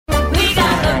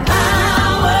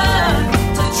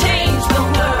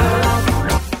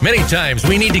Many times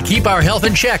we need to keep our health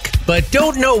in check, but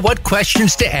don't know what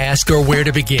questions to ask or where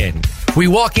to begin. We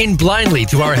walk in blindly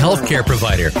to our healthcare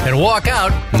provider and walk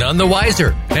out none the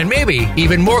wiser, and maybe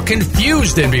even more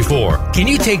confused than before. Can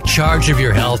you take charge of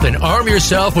your health and arm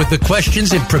yourself with the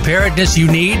questions and preparedness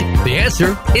you need? The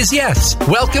answer is yes.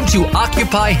 Welcome to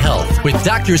Occupy Health with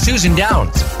Dr. Susan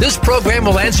Downs. This program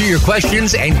will answer your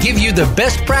questions and give you the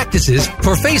best practices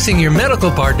for facing your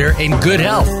medical partner in good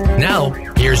health. Now,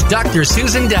 here's Dr.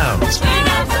 Susan Downs.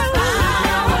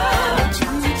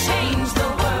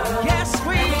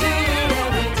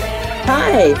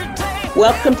 Hi,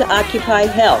 welcome to Occupy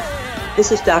Health.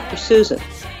 This is Dr. Susan.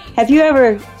 Have you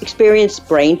ever experienced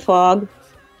brain fog?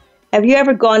 Have you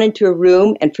ever gone into a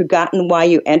room and forgotten why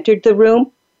you entered the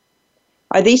room?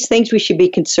 Are these things we should be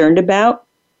concerned about?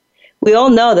 We all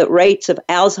know that rates of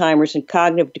Alzheimer's and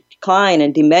cognitive decline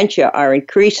and dementia are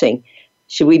increasing.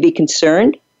 Should we be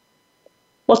concerned?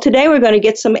 Well, today we're going to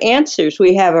get some answers.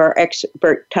 We have our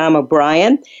expert, Tom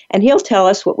O'Bryan, and he'll tell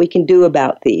us what we can do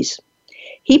about these.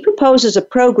 He proposes a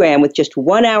program with just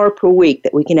 1 hour per week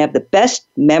that we can have the best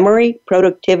memory,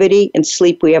 productivity, and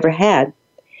sleep we ever had.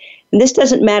 And this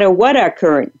doesn't matter what our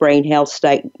current brain health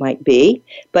state might be,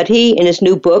 but he, in his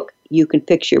new book, You Can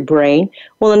Fix Your Brain,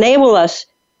 will enable us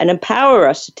and empower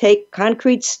us to take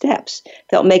concrete steps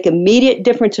that will make immediate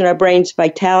difference in our brain's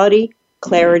vitality,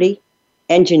 clarity,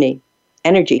 energy.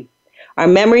 Our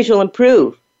memories will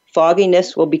improve,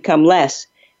 fogginess will become less,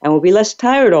 and we'll be less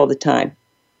tired all the time.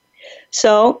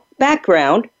 So,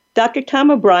 background, Dr.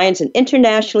 Tom O'Bryan is an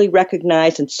internationally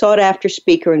recognized and sought-after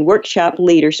speaker and workshop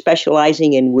leader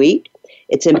specializing in wheat,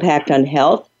 its impact on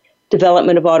health,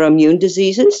 development of autoimmune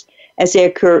diseases as they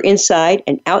occur inside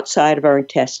and outside of our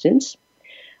intestines.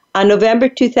 On November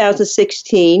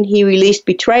 2016, he released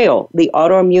Betrayal, the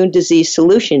Autoimmune Disease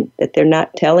Solution That They're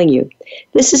Not Telling You.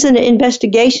 This is an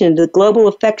investigation into the global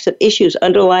effects of issues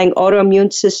underlying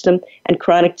autoimmune system and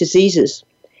chronic diseases.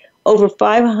 Over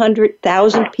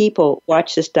 500,000 people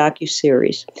watch this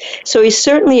docuseries. So he's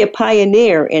certainly a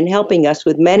pioneer in helping us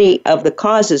with many of the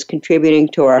causes contributing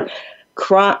to our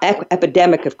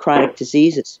epidemic of chronic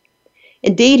diseases.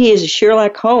 Indeed, he is a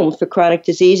Sherlock Holmes for chronic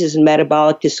diseases and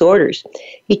metabolic disorders.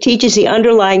 He teaches the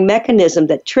underlying mechanism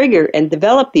that trigger and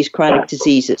develop these chronic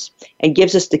diseases and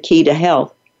gives us the key to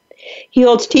health. He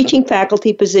holds teaching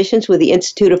faculty positions with the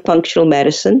Institute of Functional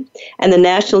Medicine and the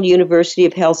National University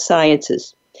of Health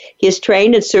Sciences. He has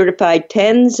trained and certified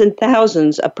tens and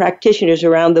thousands of practitioners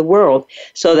around the world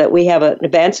so that we have an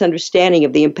advanced understanding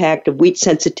of the impact of wheat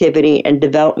sensitivity and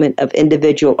development of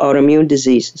individual autoimmune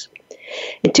diseases.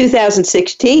 In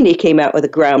 2016, he came out with a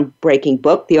groundbreaking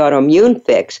book, The Autoimmune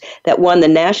Fix, that won the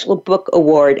National Book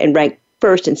Award and ranked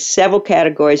first in several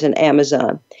categories on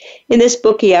Amazon. In this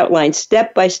book, he outlines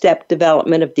step-by-step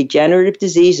development of degenerative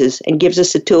diseases and gives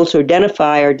us the tools to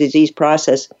identify our disease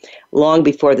process long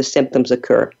before the symptoms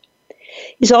occur.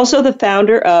 He's also the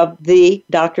founder of the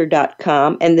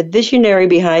Dr.com and the visionary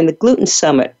behind the Gluten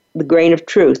Summit, The Grain of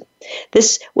Truth.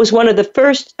 This was one of the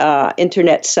first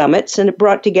internet summits, and it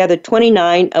brought together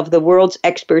 29 of the world's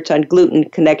experts on gluten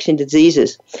connection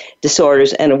diseases,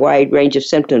 disorders, and a wide range of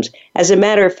symptoms. As a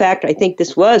matter of fact, I think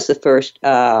this was the first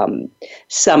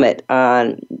summit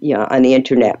on the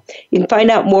internet. You can find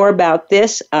out more about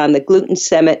this on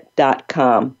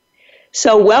theglutensummit.com.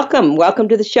 So welcome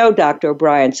to the show, Dr.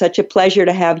 O'Bryan. Such a pleasure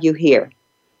to have you here.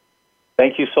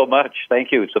 Thank you so much.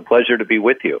 Thank you. It's a pleasure to be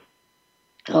with you.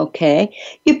 Okay.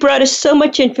 You brought us so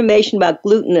much information about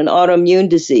gluten and autoimmune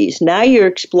disease. Now you're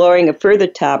exploring a further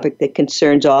topic that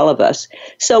concerns all of us.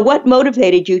 So what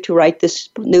motivated you to write this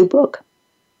new book?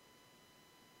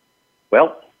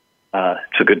 Well,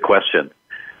 it's a good question.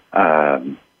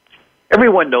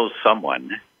 Everyone knows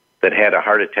someone that had a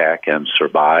heart attack and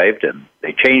survived, and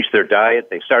they changed their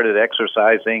diet, they started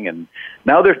exercising, and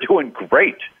now they're doing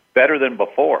great, better than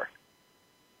before.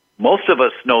 Most of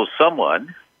us know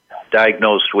someone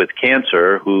diagnosed with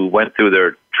cancer who went through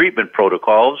their treatment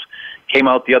protocols, came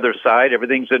out the other side,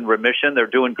 everything's in remission, they're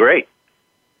doing great.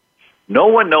 No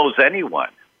one knows anyone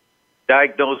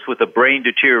diagnosed with a brain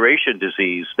deterioration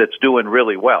disease that's doing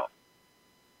really well.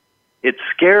 It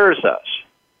scares us.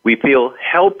 We feel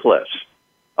helpless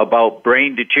about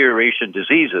brain deterioration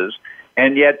diseases,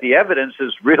 and yet the evidence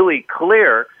is really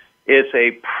clear. It's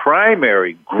a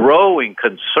primary growing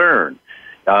concern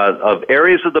of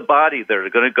areas of the body that are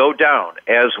going to go down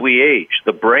as we age.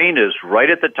 The brain is right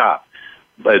at the top.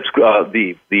 But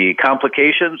the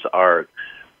complications are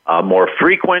more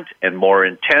frequent and more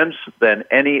intense than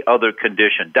any other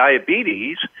condition.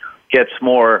 Diabetes gets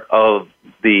more of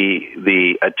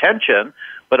the attention,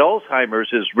 but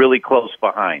Alzheimer's is really close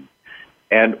behind.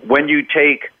 And when you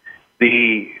take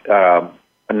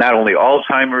not only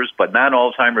Alzheimer's, but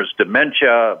non-Alzheimer's,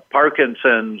 dementia,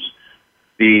 Parkinson's,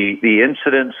 the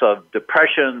incidence of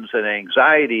depressions and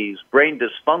anxieties, brain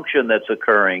dysfunction that's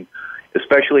occurring,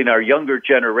 especially in our younger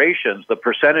generations, the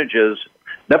percentages,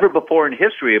 never before in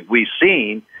history have we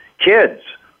seen kids,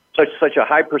 such a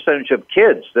high percentage of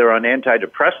kids that are on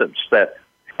antidepressants, that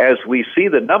as we see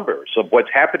the numbers of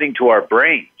what's happening to our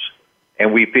brains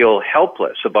and we feel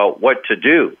helpless about what to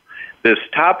do, this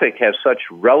topic has such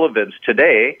relevance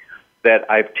today that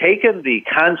I've taken the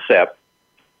concept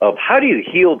of how do you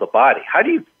heal the body? How do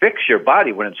you fix your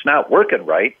body when it's not working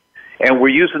right? And we're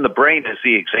using the brain as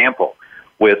the example.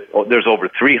 There's over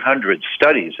 300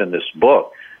 studies in this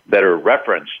book that are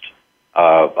referenced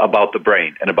about the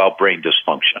brain and about brain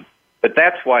dysfunction. But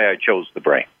that's why I chose the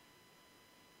brain.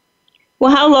 Well,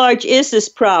 how large is this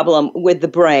problem with the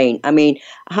brain? I mean,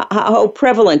 how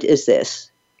prevalent is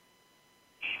this?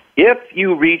 If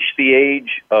you reach the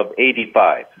age of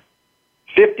 85,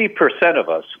 50% of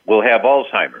us will have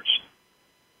Alzheimer's.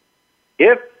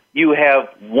 If you have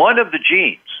one of the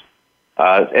genes,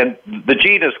 and the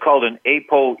gene is called an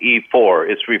ApoE4,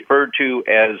 it's referred to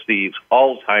as the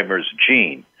Alzheimer's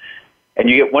gene, and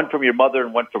you get one from your mother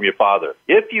and one from your father.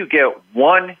 If you get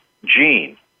one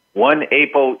gene, one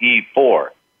ApoE4,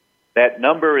 that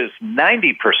number is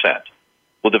 90%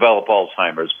 will develop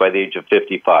Alzheimer's by the age of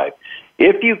 55.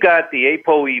 If you got the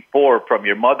ApoE4 from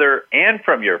your mother and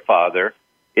from your father,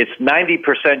 it's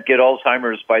 90% get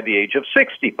Alzheimer's by the age of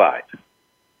 65.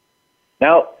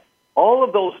 Now, all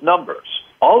of those numbers,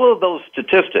 all of those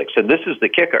statistics, and this is the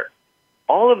kicker,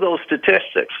 all of those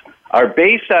statistics are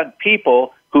based on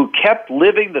people who kept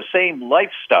living the same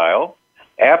lifestyle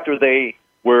after they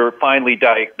were finally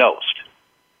diagnosed.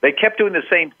 They kept doing the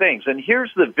same things. And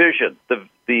here's the vision, the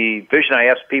vision I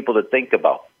ask people to think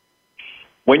about.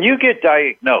 When you get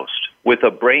diagnosed with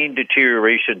a brain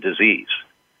deterioration disease,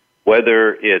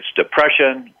 whether it's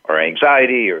depression or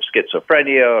anxiety or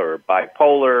schizophrenia or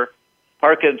bipolar,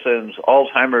 Parkinson's,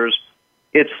 Alzheimer's,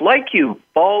 it's like you've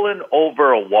fallen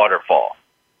over a waterfall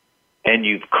and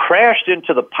you've crashed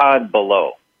into the pond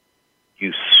below.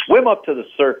 You swim up to the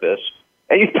surface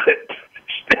and you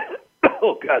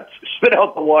spit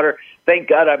out the water. Thank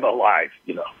God I'm alive,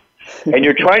 And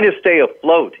you're trying to stay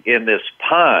afloat in this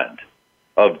pond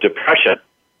of depression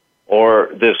or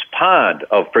this pond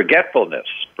of forgetfulness,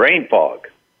 brain fog,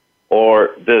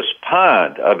 or this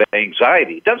pond of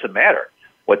anxiety. It doesn't matter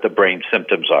what the brain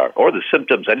symptoms are or the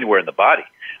symptoms anywhere in the body.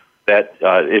 That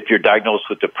if you're diagnosed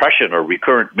with depression or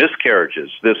recurrent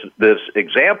miscarriages, this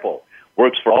example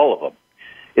works for all of them.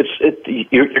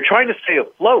 You're trying to stay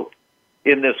afloat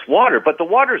in this water, but the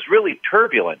water is really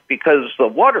turbulent because the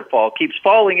waterfall keeps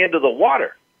falling into the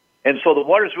water. And so the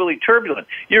water is really turbulent.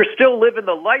 You're still living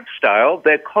the lifestyle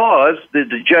that caused the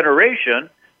degeneration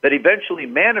that eventually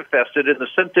manifested in the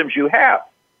symptoms you have.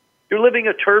 You're living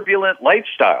a turbulent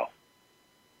lifestyle.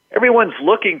 Everyone's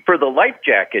looking for the life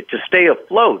jacket to stay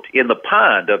afloat in the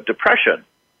pond of depression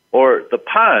or the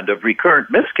pond of recurrent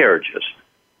miscarriages.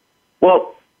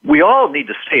 Well, we all need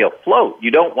to stay afloat. You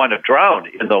don't want to drown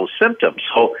in those symptoms.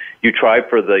 So you try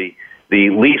for the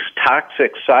least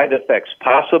toxic side effects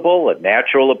possible, a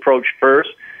natural approach first,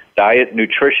 diet,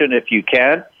 nutrition if you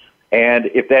can. And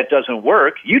if that doesn't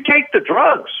work, you take the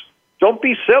drugs. Don't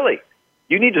be silly.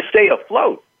 You need to stay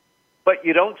afloat, but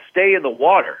you don't stay in the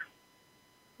water.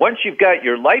 Once you've got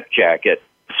your life jacket,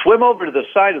 swim over to the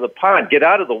side of the pond, get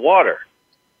out of the water,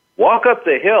 walk up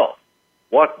the hill,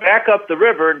 walk back up the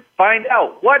river, and find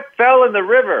out what fell in the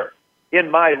river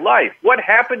in my life, what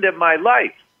happened in my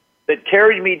life that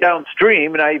carried me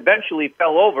downstream, and I eventually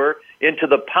fell over into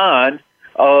the pond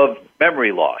of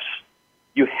memory loss.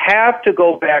 You have to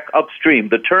go back upstream.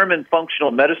 The term in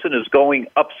functional medicine is going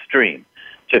upstream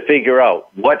to figure out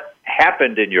what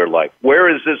happened in your life.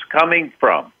 Where is this coming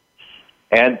from?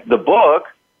 And the book,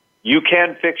 You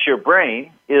Can Fix Your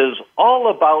Brain, is all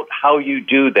about how you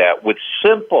do that with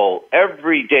simple,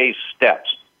 everyday steps.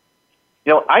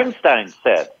 Einstein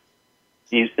said,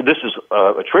 this is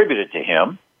attributed to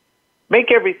him,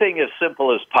 make everything as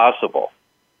simple as possible,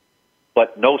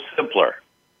 but no simpler.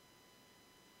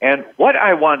 And what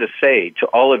I want to say to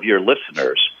all of your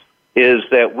listeners is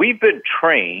that we've been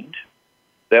trained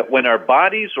that when our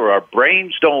bodies or our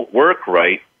brains don't work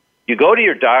right, you go to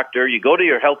your doctor, you go to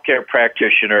your healthcare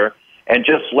practitioner, and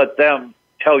just let them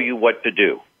tell you what to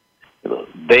do.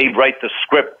 They write the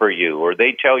script for you, or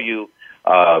they tell you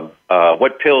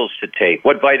what pills to take,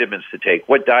 what vitamins to take,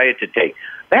 what diet to take.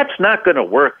 That's not going to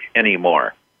work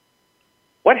anymore.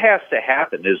 What has to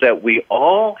happen is that we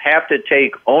all have to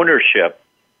take ownership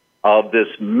of this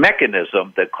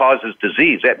mechanism that causes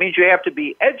disease. That means you have to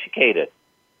be educated.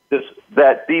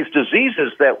 That these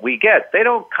diseases that we get, they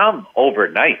don't come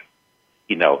overnight.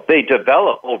 They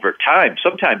develop over time,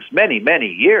 sometimes many, many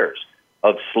years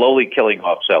of slowly killing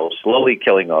off cells, slowly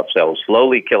killing off cells,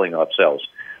 slowly killing off cells,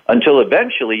 until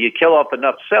eventually you kill off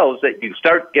enough cells that you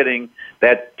start getting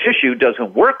that tissue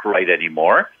doesn't work right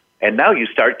anymore, and now you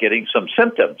start getting some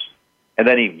symptoms. And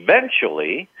then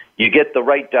eventually you get the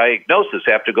right diagnosis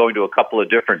after going to a couple of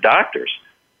different doctors.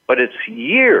 But it's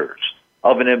years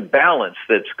of an imbalance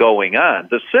that's going on.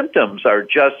 The symptoms are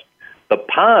just the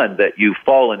pond that you've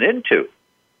fallen into.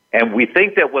 And we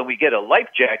think that when we get a life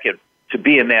jacket to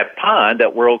be in that pond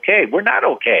that we're okay. We're not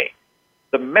okay.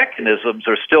 The mechanisms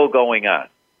are still going on.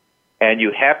 And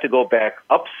you have to go back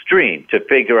upstream to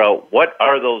figure out what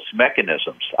are those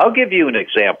mechanisms. I'll give you an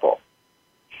example.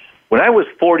 When I was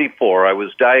 44, I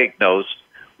was diagnosed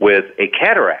with a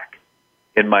cataract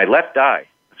in my left eye.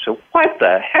 So what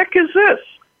the heck is this?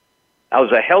 I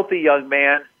was a healthy young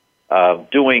man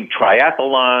doing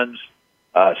triathlons,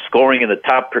 scoring in the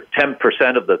top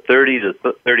 10% of the 30 to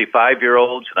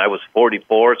 35-year-olds, and I was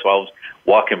 44, so I was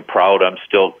walking proud. I'm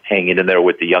still hanging in there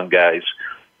with the young guys,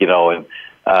 and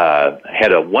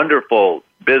had a wonderful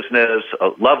business, a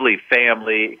lovely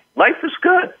family. Life is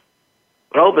good.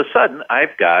 But all of a sudden,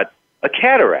 I've got a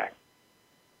cataract.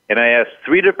 And I asked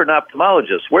 3 different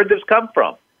ophthalmologists, where'd this come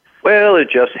from? Well, it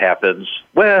just happens.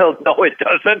 Well, no, it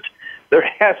doesn't. There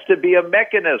has to be a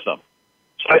mechanism.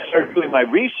 So I started doing my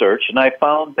research, and I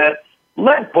found that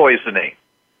lead poisoning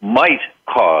might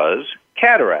cause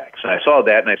cataracts. And I saw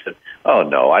that, and I said, oh,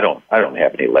 no, I don't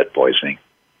have any lead poisoning.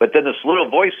 But then this little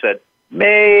voice said,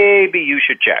 maybe you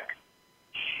should check.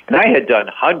 And I had done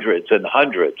hundreds and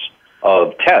hundreds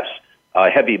of tests,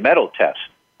 heavy metal tests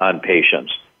on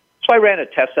patients. So I ran a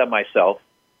test on myself.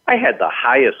 I had the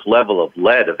highest level of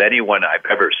lead of anyone I've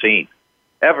ever seen,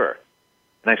 ever.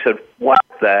 And I said, what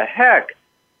the heck?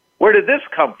 Where did this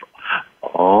come from?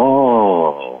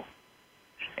 Oh.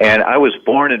 And I was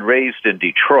born and raised in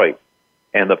Detroit.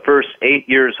 And the first 8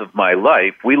 years of my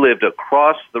life, we lived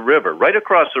across the river, right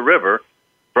across the river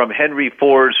from Henry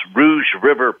Ford's Rouge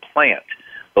River plant,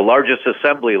 the largest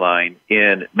assembly line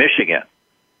in Michigan.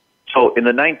 So in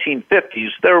the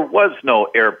 1950s, there was no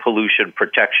air pollution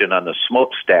protection on the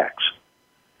smokestacks.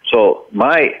 So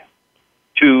my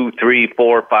 2, 3,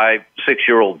 4, 5,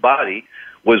 6-year-old body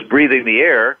was breathing the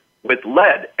air with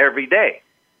lead every day.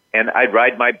 And I'd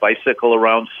ride my bicycle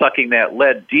around sucking that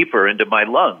lead deeper into my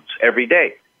lungs every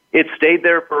day. It stayed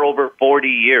there for over 40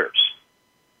 years.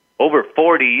 Over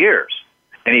 40 years.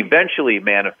 And eventually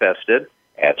manifested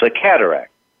as a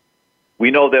cataract.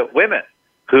 We know that women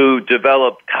who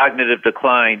develop cognitive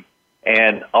decline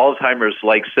and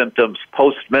Alzheimer's-like symptoms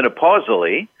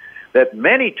postmenopausally, that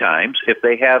many times, if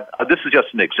they have, this is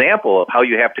just an example of how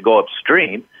you have to go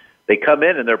upstream, they come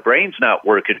in and their brain's not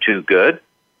working too good,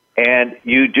 and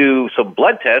you do some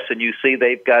blood tests and you see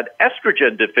they've got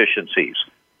estrogen deficiencies,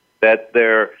 that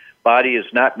their body is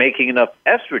not making enough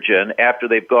estrogen after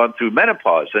they've gone through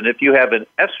menopause. And if you have an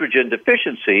estrogen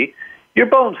deficiency, your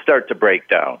bones start to break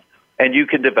down, and you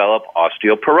can develop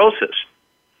osteoporosis.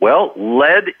 Well,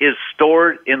 lead is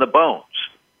stored in the bones.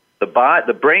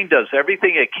 The brain does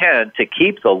everything it can to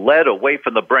keep the lead away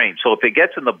from the brain. So if it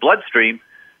gets in the bloodstream,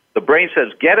 the brain says,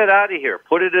 get it out of here,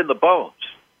 put it in the bones.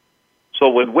 So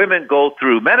when women go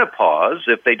through menopause,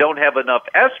 if they don't have enough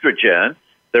estrogen,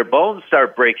 their bones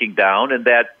start breaking down, and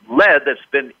that lead that's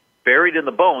been buried in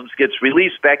the bones gets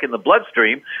released back in the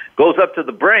bloodstream, goes up to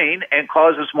the brain, and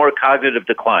causes more cognitive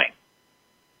decline.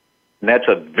 And that's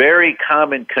a very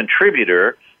common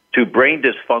contributor to brain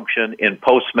dysfunction in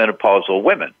postmenopausal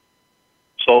women.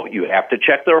 So you have to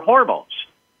check their hormones.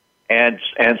 And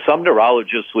some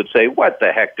neurologists would say, what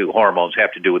the heck do hormones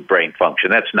have to do with brain function?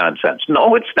 That's nonsense.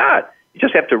 No, it's not. You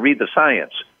just have to read the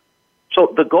science.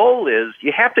 So the goal is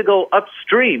you have to go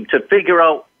upstream to figure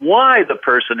out why the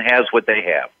person has what they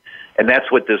have. And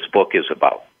that's what this book is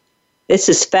about. This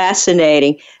is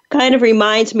fascinating. Kind of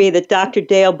reminds me that Dr.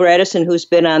 Dale Bredesen, who's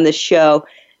been on this show,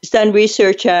 has done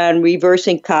research on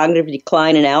reversing cognitive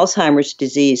decline in Alzheimer's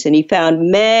disease, and he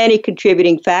found many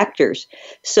contributing factors.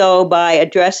 So by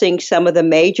addressing some of the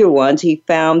major ones, he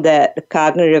found that the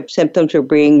cognitive symptoms were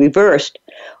being reversed.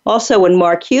 Also, when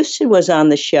Mark Houston was on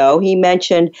the show, he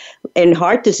mentioned in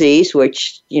heart disease,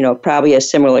 which, probably has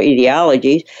similar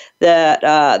etiologies, that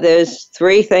there's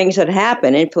 3 things that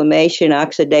happen: inflammation,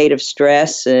 oxidative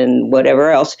stress, and whatever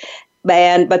else.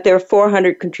 But there are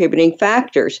 400 contributing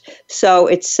factors. So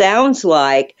it sounds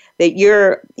like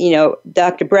that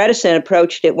Dr. Bredesen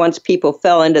approached it once people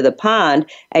fell into the pond,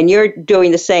 and you're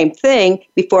doing the same thing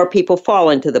before people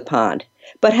fall into the pond.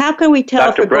 But how can we tell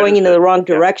if we're going into the wrong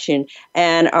direction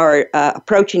and are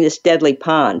approaching this deadly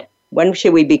pond? When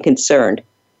should we be concerned?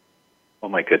 Oh,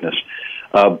 my goodness.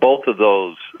 Both of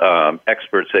those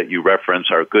experts that you reference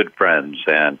are good friends,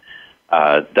 and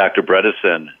Dr.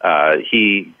 Bredesen,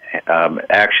 he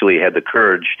actually had the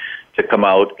courage to come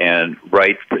out and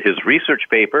write his research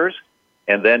papers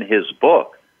and then his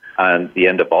book on the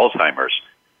end of Alzheimer's.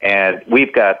 And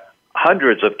we've got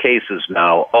hundreds of cases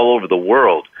now all over the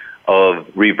world of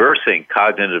reversing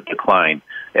cognitive decline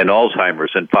in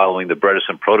Alzheimer's and following the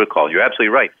Bredesen protocol. You're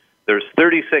absolutely right. There's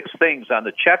 36 things on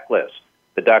the checklist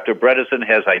that Dr. Bredesen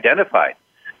has identified.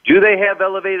 Do they have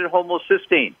elevated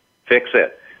homocysteine? Fix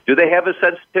it. Do they have a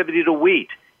sensitivity to wheat?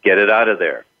 Get it out of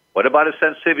there. What about a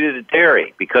sensitivity to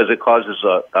dairy? Because it causes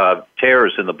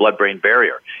tears in the blood-brain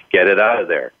barrier. Get it out of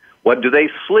there. What do they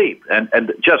sleep?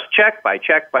 And just check by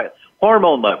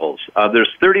hormone levels. There's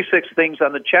 36 things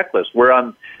on the checklist. We're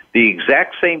on the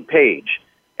exact same page.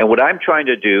 And what I'm trying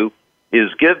to do is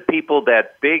give people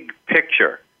that big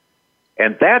picture.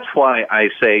 And that's why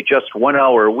I say just 1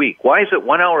 hour a week. Why is it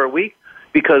 1 hour a week?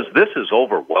 Because this is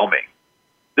overwhelming.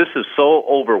 This is so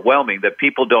overwhelming that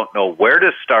people don't know where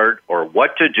to start or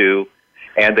what to do,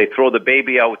 and they throw the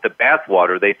baby out with the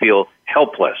bathwater. They feel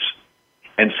helpless.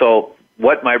 And so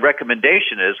what my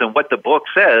recommendation is, and what the book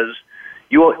says,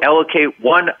 you will allocate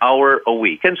 1 hour a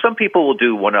week. And some people will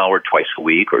do 1 hour twice a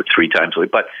week or 3 times a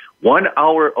week, but 1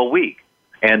 hour a week.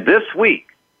 And this week,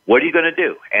 what are you going to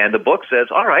do? And the book says,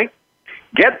 all right,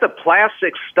 get the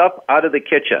plastic stuff out of the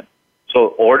kitchen. So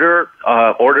order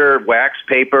wax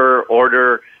paper,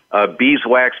 order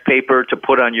beeswax paper to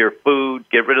put on your food,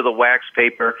 get rid of the wax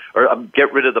paper, or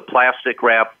get rid of the plastic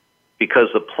wrap, because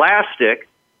the plastic,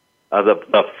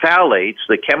 the phthalates,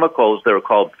 the chemicals that are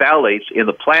called phthalates in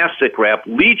the plastic wrap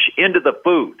leach into the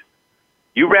food.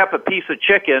 You wrap a piece of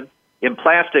chicken in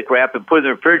plastic wrap and put it in the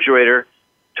refrigerator,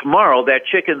 tomorrow that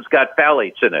chicken's got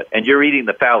phthalates in it, and you're eating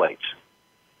the phthalates.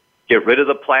 Get rid of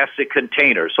the plastic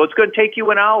containers. So it's going to take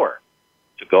you an hour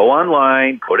to go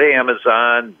online, go to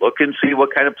Amazon, look and see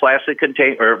what kind of plastic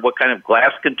container or what kind of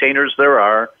glass containers there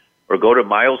are, or go to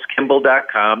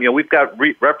mileskimball.com. We've got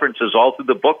references all through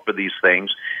the book for these things,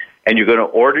 and you're going to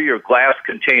order your glass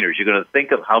containers. You're going to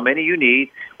think of how many you need.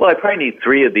 Well, I probably need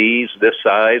 3 of these, this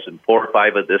size, and 4 or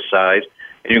 5 of this size.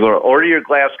 And you're going to order your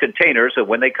glass containers, and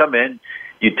when they come in,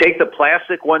 you take the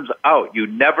plastic ones out. You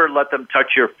never let them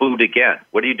touch your food again.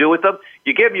 What do you do with them?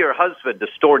 You give them to your husband to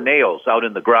store nails out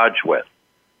in the garage with.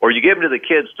 Or you give them to the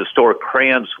kids to store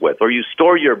crayons with. Or you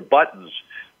store your buttons,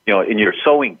 in your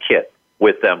sewing kit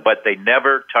with them. But they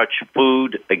never touch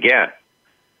food again.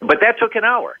 But that took an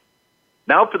hour.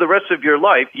 Now for the rest of your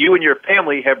life, you and your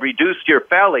family have reduced your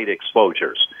phthalate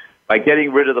exposures by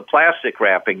getting rid of the plastic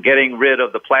wrap and getting rid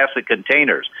of the plastic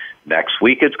containers. Next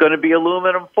week it's going to be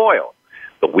aluminum foil.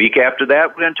 The week after that,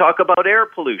 we're going to talk about air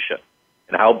pollution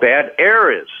and how bad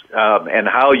air is and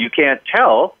how you can't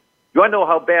tell. You want to know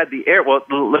how bad the air? Well,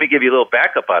 let me give you a little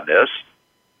backup on this.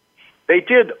 They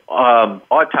did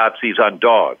autopsies on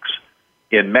dogs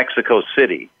in Mexico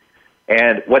City,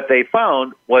 and what they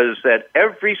found was that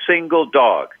every single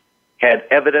dog had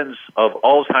evidence of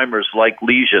Alzheimer's-like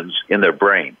lesions in their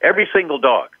brain. Every single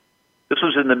dog. This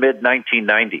was in the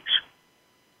mid-1990s.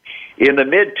 In the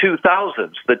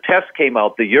mid-2000s, the test came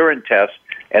out, the urine test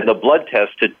and the blood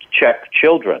test to check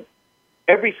children.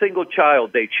 Every single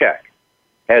child they check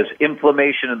has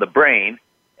inflammation in the brain,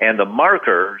 and the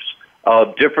markers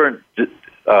of different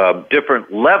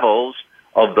levels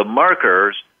of the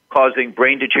markers causing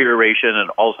brain deterioration and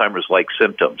Alzheimer's-like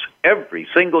symptoms. Every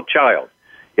single child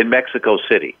in Mexico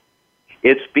City.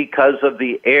 It's because of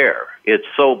the air. It's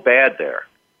so bad there.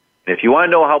 And if you want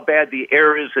to know how bad the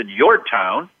air is in your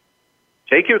town,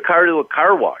 take your car to a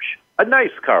car wash, a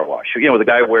nice car wash. The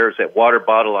guy wears that water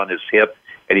bottle on his hip,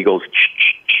 and he goes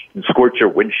and squirts your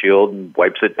windshield and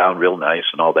wipes it down real nice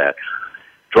and all that.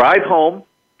 Drive home,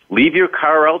 leave your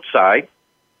car outside,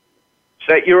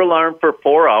 set your alarm for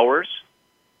 4 hours.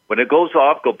 When it goes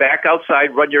off, go back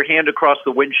outside, run your hand across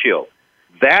the windshield.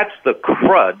 That's the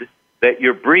crud that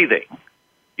you're breathing.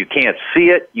 You can't see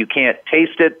it, you can't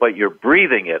taste it, but you're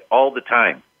breathing it all the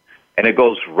time. And it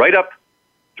goes right up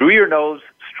through your nose,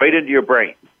 straight into your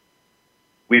brain.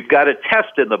 We've got a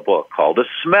test in the book called a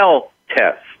smell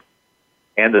test.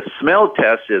 And the smell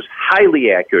test is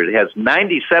highly accurate. It has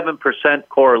 97%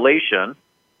 correlation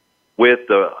with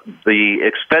the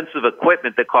expensive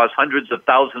equipment that costs hundreds of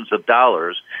thousands of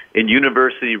dollars in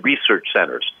university research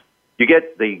centers. You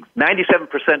get the 97%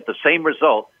 the same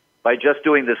result by just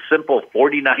doing this simple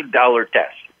 $49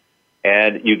 test.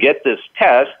 And you get this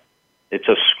test. It's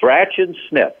a scratch and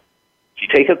sniff. You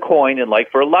take a coin, and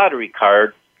like for a lottery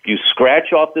card, you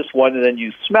scratch off this one, and then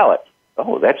you smell it.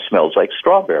 Oh, that smells like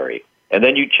strawberry. And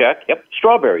then you check, yep,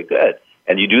 strawberry, good.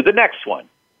 And you do the next one.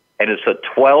 And it's a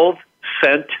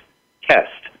 12-cent test,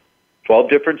 12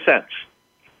 different cents.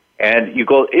 And you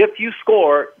go, if you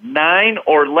score 9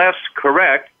 or less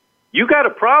correct, you got a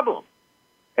problem.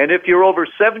 And if you're over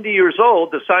 70 years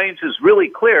old, the science is really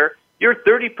clear, you're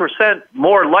 30%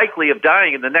 more likely of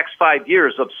dying in the next 5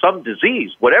 years of some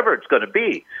disease, whatever it's going to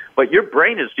be. But your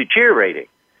brain is deteriorating.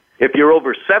 If you're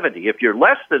over 70, if you're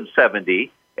less than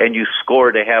 70 and you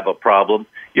score to have a problem,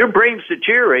 your brain's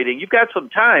deteriorating. You've got some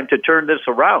time to turn this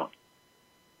around.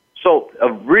 So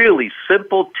a really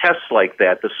simple test like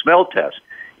that, the smell test,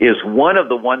 is one of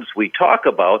the ones we talk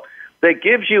about that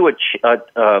gives you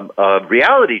a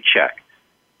reality check.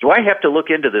 Do I have to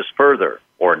look into this further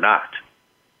or not?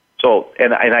 So,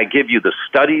 and I give you the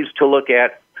studies to look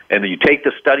at, and then you take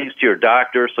the studies to your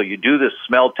doctor. So you do this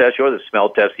smell test, or the smell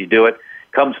test, you do it,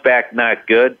 comes back not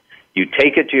good. You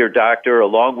take it to your doctor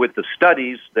along with the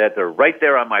studies that are right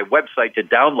there on my website to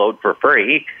download for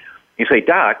free. You say,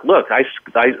 Doc, look, this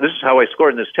is how I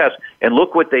scored in this test, and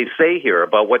look what they say here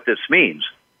about what this means.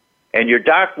 And your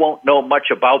doc won't know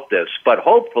much about this, but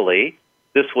hopefully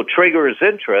this will trigger his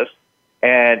interest,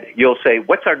 and you'll say,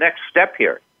 what's our next step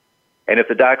here? And if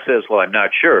the doc says, well, I'm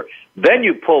not sure, then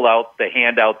you pull out the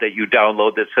handout that you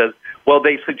download that says, well,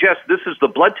 they suggest this is the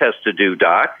blood test to do,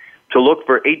 Doc, to look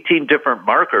for 18 different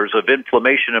markers of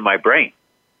inflammation in my brain.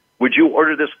 Would you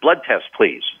order this blood test,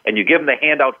 please? And you give them the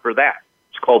handout for that.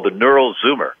 It's called the neural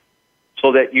zoomer,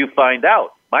 so that you find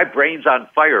out, my brain's on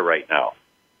fire right now.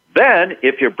 Then,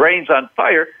 if your brain's on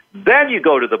fire, then you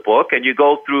go to the book and you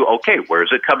go through, okay, where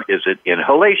does it come? Is it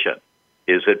inhalation?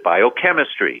 Is it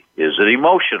biochemistry? Is it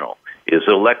emotional? Is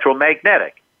it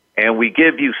electromagnetic? And we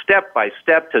give you step by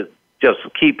step to just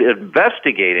keep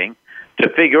investigating to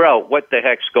figure out what the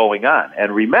heck's going on.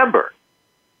 And remember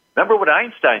what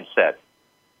Einstein said.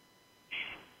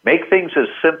 Make things as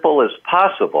simple as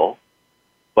possible,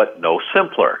 but no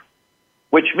simpler.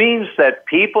 Which means that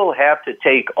people have to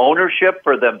take ownership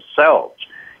for themselves.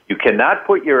 You cannot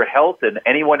put your health in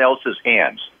anyone else's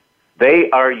hands. They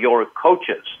are your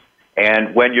coaches.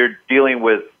 And when you're dealing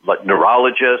with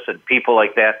neurologists and people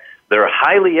like that, they're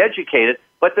highly educated,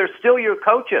 but they're still your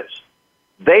coaches.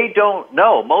 They don't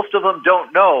know. Most of them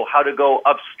don't know how to go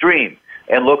upstream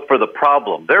and look for the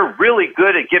problem. They're really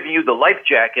good at giving you the life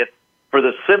jacket for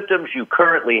the symptoms you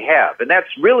currently have. And that's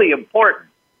really important.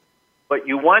 But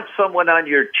you want someone on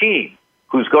your team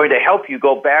who's going to help you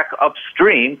go back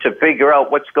upstream to figure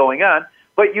out what's going on.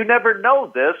 But you never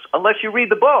know this unless you read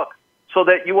the book so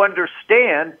that you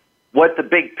understand what the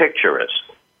big picture is.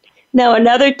 Now,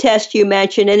 another test you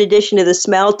mentioned, in addition to the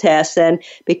smell test, and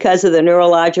because of the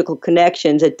neurological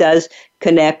connections, it does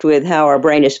connect with how our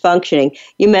brain is functioning.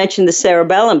 You mentioned the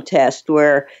cerebellum test,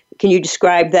 can you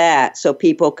describe that so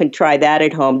people can try that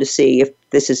at home to see if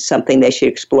this is something they should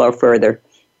explore further?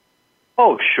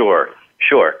 Oh, sure.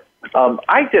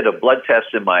 I did a blood test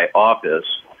in my office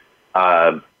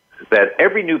that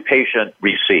every new patient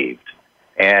received.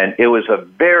 And it was a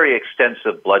very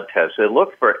extensive blood test. It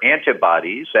looked for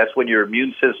antibodies. That's when your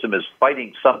immune system is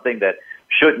fighting something that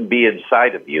shouldn't be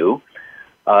inside of you.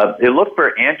 It looked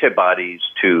for antibodies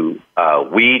to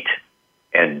wheat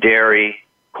and dairy,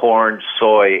 corn,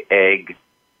 soy, egg,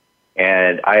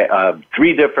 and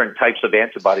 3 different types of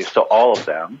antibodies to all of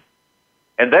them.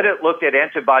 And then it looked at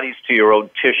antibodies to your own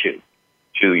tissue,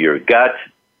 to your gut,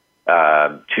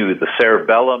 to the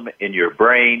cerebellum in your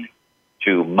brain,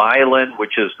 to myelin,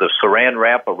 which is the saran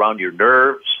wrap around your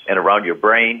nerves and around your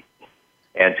brain,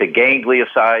 and to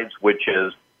gangliosides, which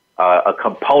is a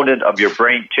component of your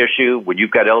brain tissue. When you've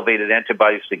got elevated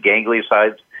antibodies to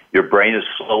gangliosides, your brain is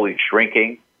slowly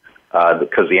shrinking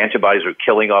because the antibodies are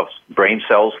killing off brain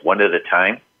cells one at a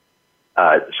time.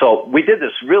 So we did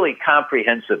this really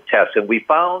comprehensive test, and we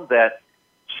found that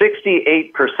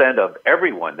 68% of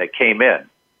everyone that came in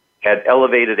had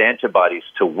elevated antibodies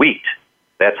to wheat.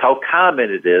 That's how common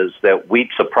it is that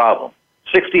wheat's a problem.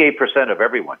 68% of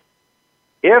everyone.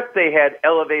 If they had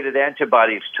elevated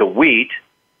antibodies to wheat,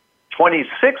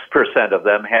 26% of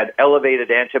them had elevated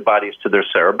antibodies to their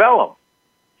cerebellum.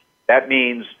 That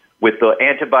means with the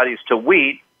antibodies to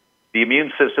wheat, the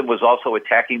immune system was also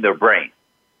attacking their brain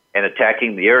and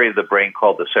attacking the area of the brain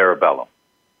called the cerebellum.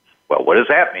 Well, what does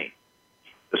that mean?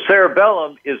 The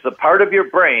cerebellum is the part of your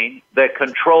brain that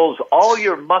controls all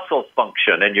your muscle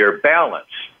function and your balance.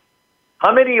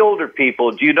 How many older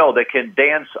people do you know that can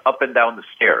dance up and down the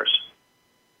stairs?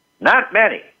 Not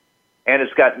many. And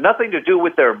it's got nothing to do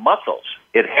with their muscles.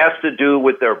 It has to do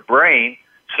with their brain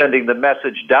sending the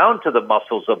message down to the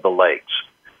muscles of the legs.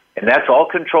 And that's all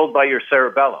controlled by your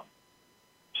cerebellum.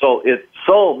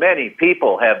 So many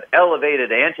people have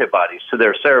elevated antibodies to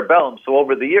their cerebellum. So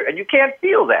over the year, and you can't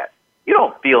feel that. You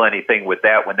don't feel anything with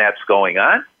that when that's going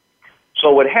on.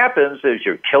 So what happens is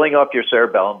you're killing off your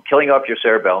cerebellum, killing off your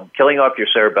cerebellum, killing off your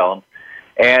cerebellum,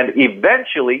 and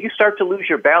eventually you start to lose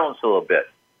your balance a little bit.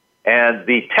 And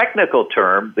the technical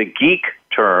term, the geek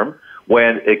term,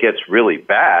 when it gets really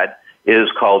bad, is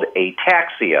called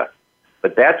ataxia.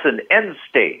 But that's an end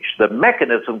stage. The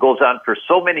mechanism goes on for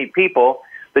so many people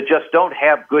that just don't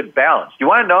have good balance. Do you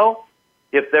want to know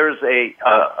if there's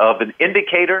an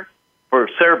indicator for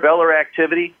cerebellar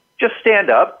activity? Just stand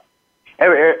up.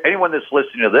 Anyone that's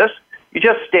listening to this, you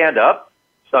just stand up.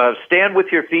 Stand with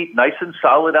your feet nice and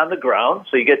solid on the ground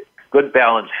so you get good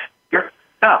balance here.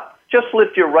 Now, just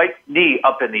lift your right knee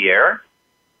up in the air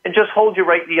and just hold your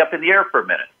right knee up in the air for a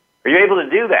minute. Are you able to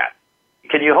do that?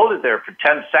 Can you hold it there for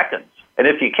 10 seconds? And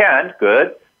if you can,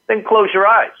 good, then close your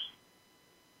eyes.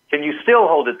 Can you still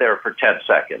hold it there for 10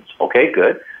 seconds? Okay,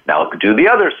 good. Now do the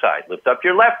other side. Lift up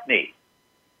your left knee.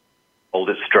 Hold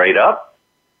it straight up.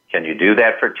 Can you do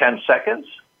that for 10 seconds?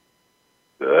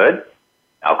 Good.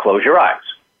 Now close your eyes.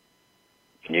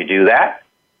 Can you do that?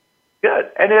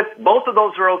 Good. And if both of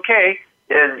those are okay,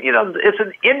 then, it's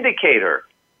an indicator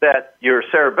that your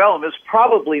cerebellum is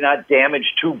probably not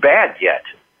damaged too bad yet.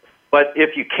 But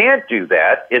if you can't do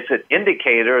that, it's an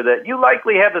indicator that you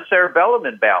likely have a cerebellum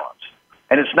imbalance.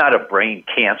 And it's not a brain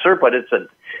cancer, but it's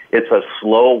a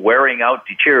slow wearing out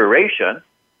deterioration.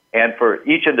 And for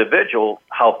each individual,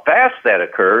 how fast that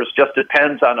occurs just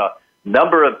depends on a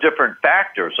number of different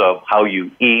factors of how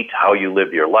you eat, how you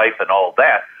live your life, and all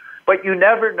that. But you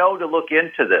never know to look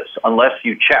into this unless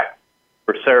you check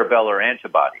for cerebellar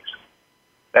antibodies.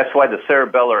 That's why the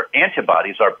cerebellar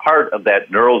antibodies are part of that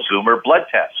neurozoomer blood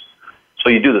test. So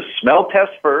you do the smell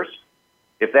test first.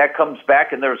 If that comes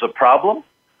back and there's a problem,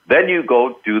 then you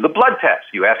go do the blood test.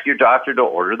 You ask your doctor to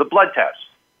order the blood test.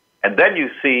 And then you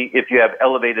see if you have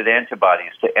elevated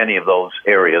antibodies to any of those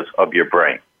areas of your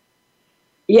brain.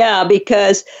 Yeah,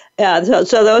 because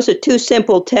so those are two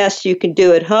simple tests you can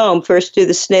do at home. First, do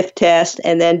the sniff test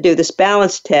and then do this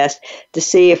balance test to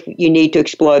see if you need to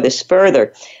explore this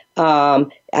further.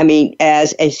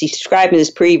 As he described in his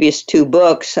previous two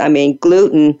books,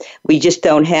 gluten, we just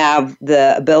don't have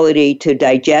the ability to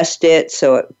digest it.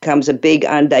 So it becomes a big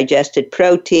undigested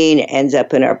protein. It ends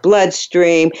up in our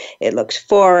bloodstream. It looks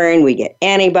foreign. We get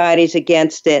antibodies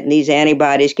against it. And these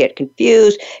antibodies get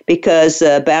confused because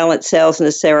the balance cells in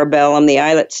the cerebellum, the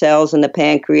islet cells in the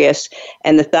pancreas,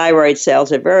 and the thyroid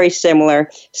cells are very similar.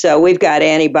 So we've got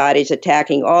antibodies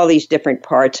attacking all these different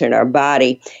parts in our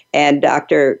body. And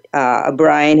Dr.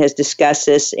 O'Bryan has discussed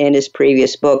this in his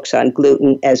previous books on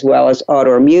gluten as well as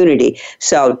autoimmunity.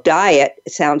 So diet,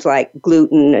 sounds like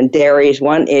gluten and dairy is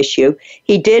one issue.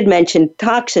 He did mention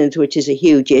toxins, which is a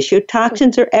huge issue.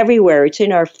 Toxins are everywhere. It's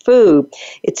in our food.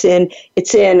 It's in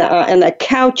the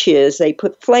couches. They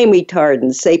put flame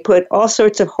retardants. They put all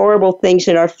sorts of horrible things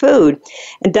in our food.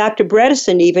 And Dr.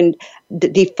 Bredesen even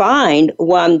defined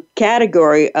one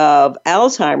category of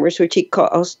Alzheimer's, which he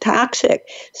calls toxic.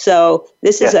 So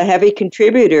this is a heavy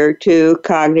contributor to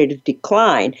cognitive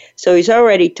decline. So he's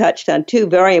already touched on two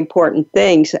very important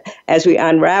things as we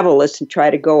unravel this and try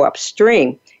to go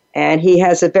upstream. And he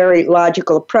has a very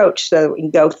logical approach so that we can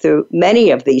go through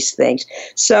many of these things.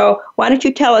 So why don't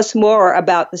you tell us more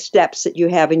about the steps that you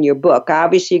have in your book?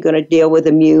 Obviously, you're going to deal with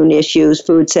immune issues,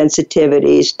 food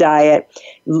sensitivities, diet,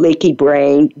 leaky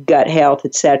brain, gut health,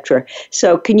 etc.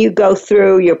 So can you go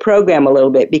through your program a little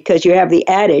bit? Because you have the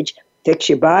adage, fix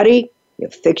your body, you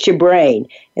fix your brain.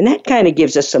 And that kind of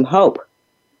gives us some hope.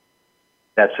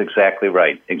 That's exactly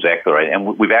right. Exactly right.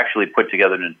 And we've actually put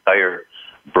together an entire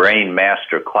brain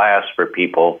master class for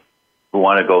people who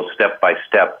want to go step by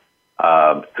step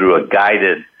through a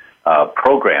guided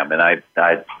program. And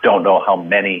I don't know how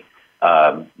many,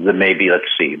 maybe, let's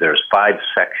see, there's 5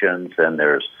 sections and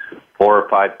there's 4 or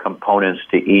 5 components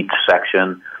to each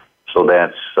section. So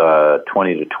that's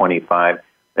 20 to 25.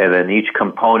 And then each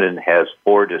component has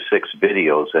 4 to 6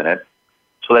 videos in it.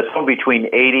 So that's between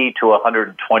 80 to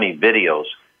 120 videos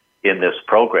in this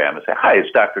program. I say, hi,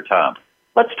 it's Dr. Tom.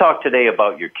 Let's talk today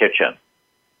about your kitchen.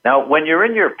 Now, when you're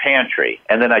in your pantry,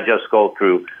 and then I just go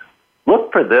through,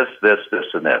 look for this, this, this,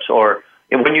 and this. Or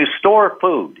when you store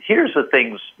food, here's the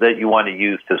things that you want to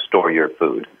use to store your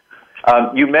food.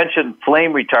 You mentioned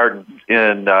flame retardant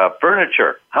in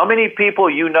furniture. How many people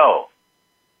you know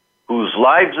whose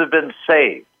lives have been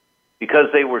saved because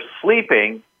they were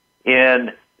sleeping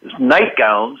in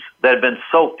nightgowns that have been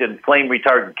soaked in flame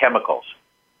retardant chemicals,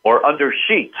 or under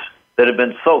sheets that have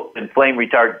been soaked in flame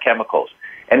retardant chemicals.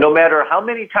 And no matter how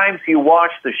many times you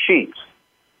wash the sheets,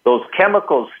 those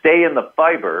chemicals stay in the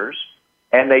fibers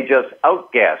and they just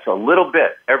outgas a little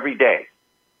bit every day.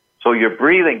 So you're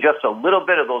breathing just a little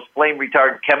bit of those flame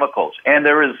retardant chemicals. And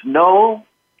there is no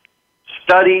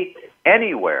study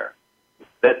anywhere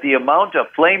that the amount of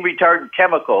flame retardant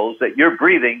chemicals that you're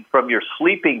breathing from your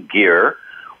sleeping gear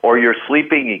or your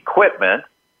sleeping equipment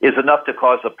is enough to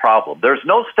cause a problem. There's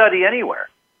no study anywhere,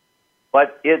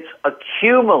 but it's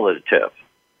accumulative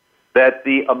that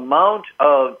the amount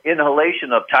of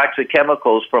inhalation of toxic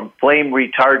chemicals from flame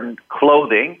retardant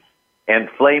clothing and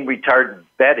flame retardant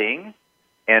bedding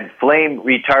and flame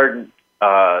retardant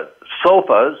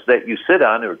sofas that you sit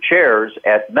on or chairs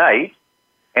at night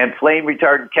and flame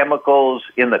retardant chemicals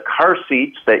in the car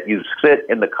seats that you sit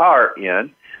in the car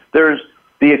in, there's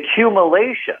the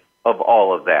accumulation of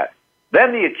all of that.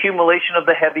 Then the accumulation of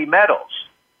the heavy metals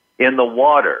in the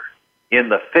water, in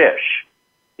the fish,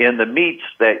 in the meats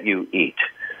that you eat.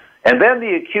 And then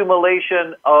the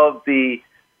accumulation of the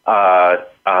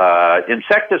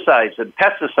insecticides and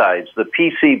pesticides, the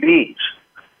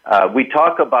PCBs. We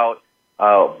talk about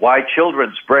why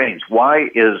children's brains, why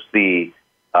is the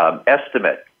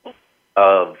estimate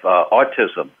of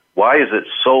autism, why is it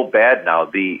so bad now?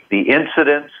 The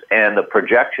incidence and the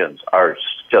projections are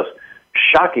just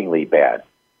shockingly bad.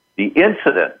 The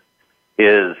incident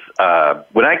is,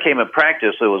 when I came in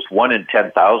practice, it was 1 in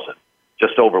 10,000,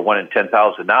 just over 1 in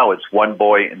 10,000. Now it's 1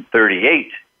 boy in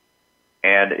 38.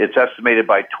 And it's estimated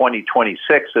by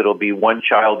 2026 it'll be 1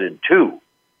 child in 2.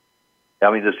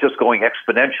 I mean, it's just going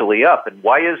exponentially up. And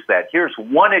why is that? Here's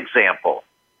one example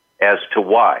as to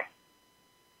why.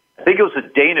 I think it was the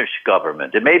Danish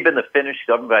government. It may have been the Finnish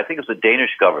government, but I think it was the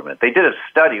Danish government. They did a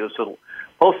study. It was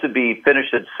supposed to be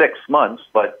finished in 6 months,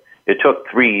 but it took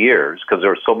 3 years because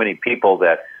there were so many people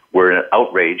that were in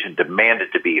outrage and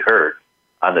demanded to be heard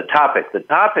on the topic. The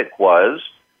topic was,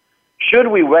 should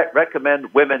we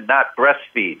recommend women not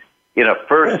breastfeed in a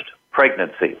first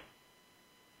pregnancy?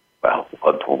 Well,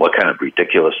 what kind of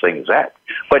ridiculous thing is that?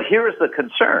 But here is the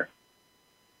concern.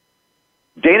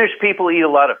 Danish people eat a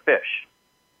lot of fish.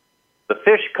 The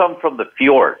fish come from the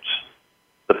fjords.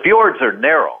 The fjords are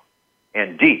narrow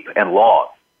and deep and long,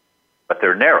 but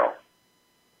they're narrow.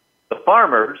 The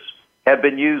farmers have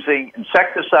been using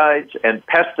insecticides and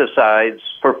pesticides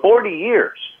for 40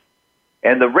 years,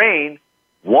 and the rain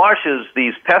washes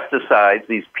these pesticides,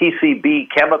 these PCB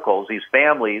chemicals, these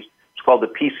families, it's called the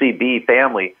PCB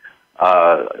family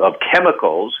of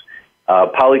chemicals,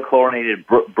 polychlorinated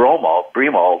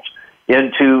bremols,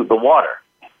 into the water.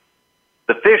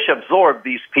 The fish absorb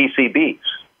these PCBs.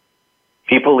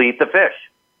 People eat the fish.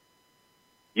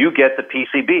 You get the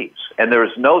PCBs. And there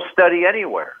is no study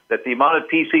anywhere that the amount of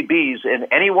PCBs in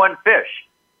any one fish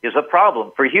is a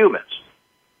problem for humans.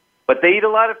 But they eat a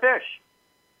lot of fish.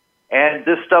 And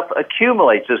this stuff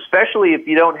accumulates, especially if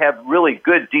you don't have really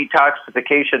good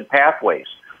detoxification pathways.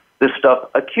 This stuff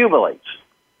accumulates.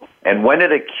 And when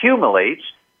it accumulates,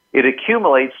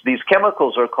 these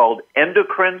chemicals are called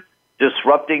endocrine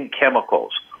disrupting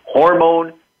chemicals,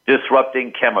 hormone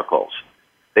disrupting chemicals.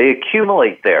 They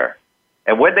accumulate there.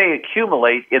 And when they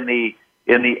accumulate in the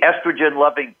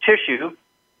estrogen-loving tissue,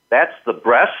 that's the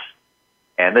breasts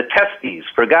and the testes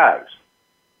for guys.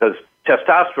 Because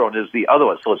testosterone is the other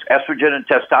one. So it's estrogen and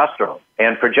testosterone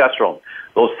and progesterone.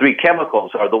 Those 3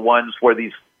 chemicals are the ones where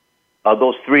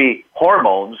those 3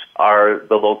 hormones are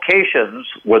the locations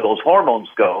where those hormones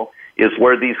go, is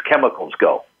where these chemicals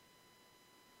go.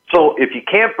 So if you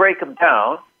can't break them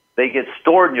down, they get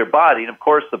stored in your body. And, of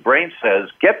course, the brain says,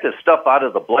 get this stuff out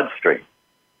of the bloodstream.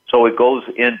 So it goes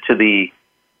into the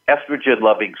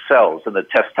estrogen-loving cells and the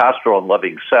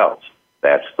testosterone-loving cells.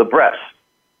 That's the breasts.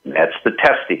 That's the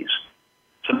testes.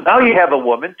 So now you have a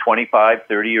woman, 25,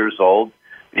 30 years old,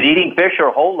 been eating fish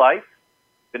her whole life,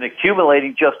 been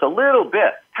accumulating just a little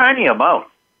bit, tiny amount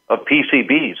of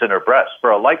PCBs in her breasts for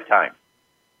a lifetime.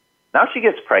 Now she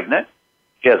gets pregnant.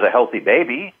 She has a healthy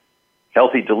baby,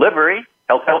 healthy delivery,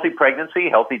 healthy pregnancy,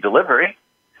 healthy delivery.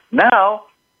 Now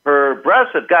her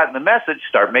breasts have gotten the message,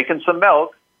 start making some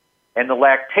milk, and the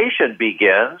lactation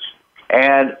begins.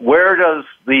 And where does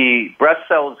the breast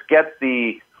cells get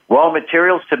the raw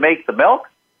materials to make the milk?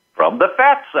 From the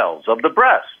fat cells of the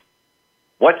breast.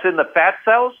 What's in the fat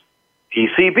cells?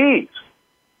 PCBs.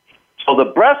 So the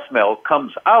breast milk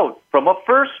comes out from a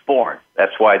firstborn.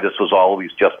 That's why this was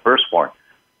always just firstborn.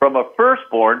 From a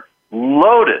firstborn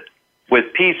loaded with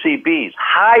PCBs,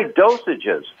 high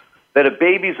dosages that a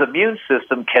baby's immune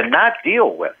system cannot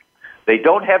deal with. They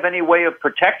don't have any way of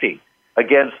protecting.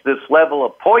 against this level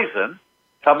of poison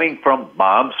coming from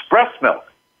mom's breast milk.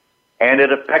 And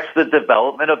it affects the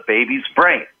development of baby's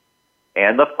brain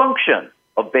and the function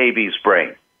of baby's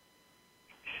brain.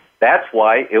 That's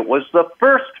why it was the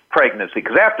first pregnancy,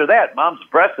 because after that, mom's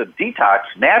breasts have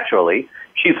detoxed naturally.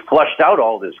 She's flushed out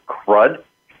all this crud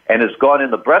and has gone in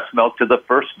the breast milk to the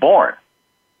firstborn.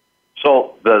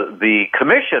 So the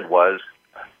commission was,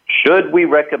 should we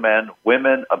recommend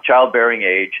women of childbearing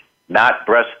age not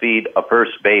breastfeed a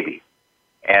first baby?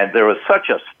 And there was such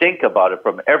a stink about it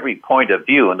from every point of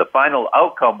view. And the final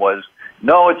outcome was,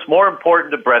 no, it's more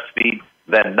important to breastfeed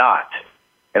than not.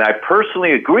 And I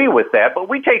personally agree with that, but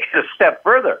we take it a step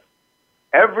further.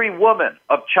 Every woman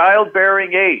of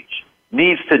childbearing age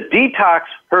needs to detox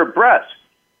her breast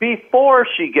before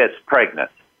she gets pregnant.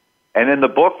 And in the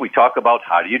book, we talk about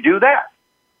how do you do that.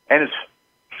 And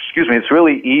it's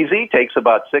really easy. It takes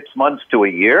about 6 months to a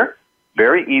year.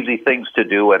 Very easy things to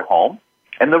do at home.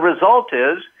 And the result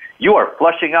is you are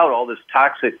flushing out all this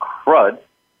toxic crud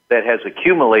that has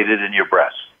accumulated in your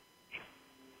breasts.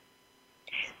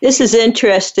 This is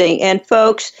interesting. And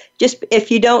folks, just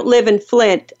if you don't live in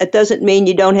Flint, it doesn't mean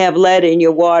you don't have lead in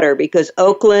your water, because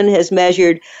Oakland has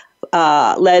measured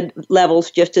lead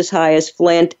levels just as high as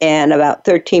Flint, and about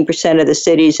 13% of the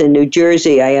cities in New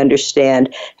Jersey, I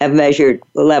understand, have measured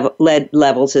lead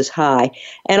levels as high.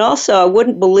 And also, I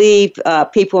wouldn't believe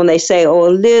people when they say, oh, a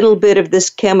little bit of this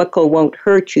chemical won't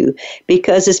hurt you,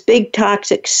 because this big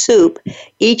toxic soup,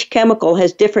 each chemical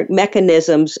has different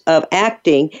mechanisms of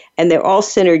acting, and they're all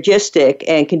synergistic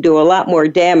and can do a lot more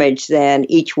damage than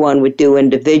each one would do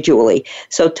individually.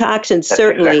 So toxins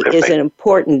certainly is an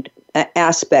important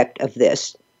aspect of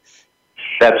this.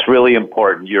 That's really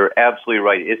important. You're absolutely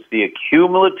right. It's the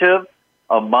accumulative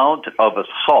amount of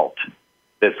assault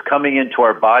that's coming into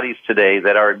our bodies today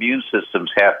that our immune systems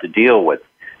have to deal with.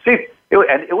 See,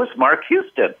 it was Mark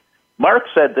Houston. Mark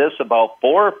said this about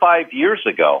 4 or 5 years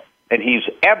ago, and he's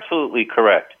absolutely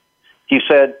correct. He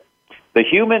said, the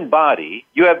human body,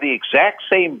 you have the exact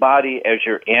same body as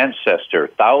your ancestor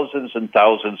thousands and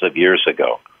thousands of years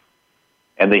ago.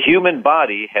 And the human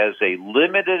body has a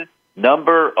limited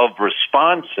number of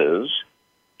responses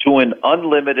to an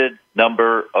unlimited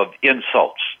number of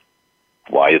insults.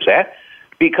 Why is that?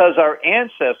 Because our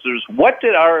ancestors, what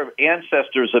did our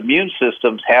ancestors' immune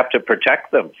systems have to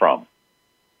protect them from?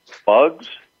 Bugs,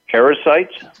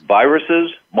 parasites,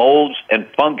 viruses, molds, and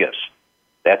fungus.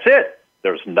 That's it.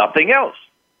 There's nothing else.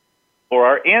 For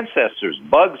our ancestors,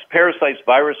 bugs, parasites,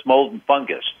 virus, mold, and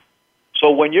fungus.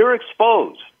 So when you're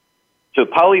exposed to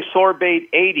polysorbate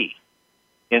 80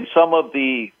 in some of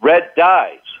the red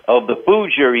dyes of the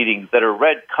foods you're eating that are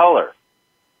red color,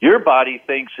 your body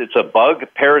thinks it's a bug,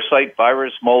 parasite,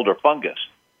 virus, mold, or fungus.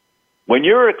 When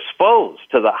you're exposed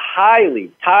to the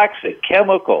highly toxic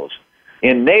chemicals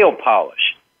in nail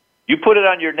polish, you put it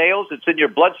on your nails, it's in your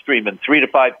bloodstream in 3 to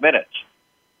 5 minutes.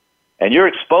 And you're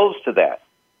exposed to that.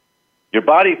 Your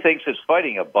body thinks it's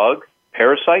fighting a bug,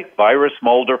 parasite, virus,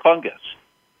 mold, or fungus.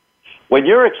 When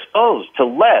you're exposed to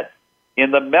lead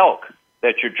in the milk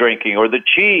that you're drinking or the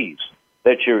cheese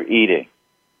that you're eating,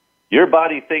 your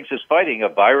body thinks it's fighting a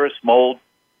virus, mold,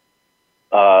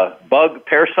 bug,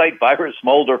 parasite, virus,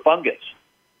 mold, or fungus.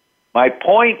 My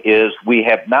point is we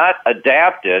have not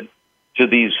adapted to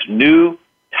these new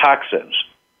toxins.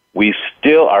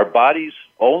 Our bodies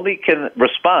only can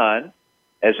respond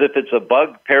as if it's a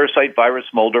bug, parasite, virus,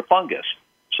 mold, or fungus.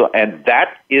 And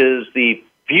that is the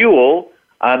fuel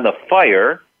on the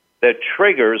fire that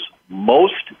triggers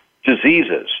most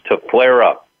diseases to flare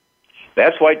up.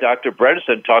 That's why Dr.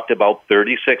 Bredesen talked about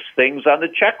 36 things on the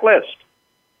checklist,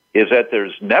 is that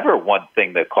there's never one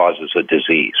thing that causes a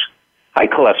disease. High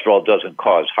cholesterol doesn't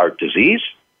cause heart disease.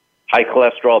 High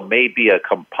cholesterol may be a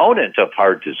component of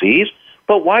heart disease,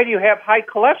 but why do you have high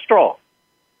cholesterol?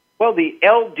 Well, the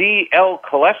LDL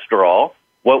cholesterol,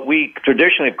 what we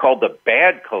traditionally have called the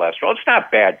bad cholesterol, it's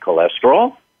not bad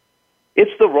cholesterol.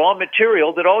 It's the raw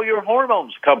material that all your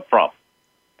hormones come from.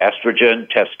 Estrogen,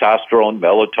 testosterone,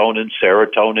 melatonin,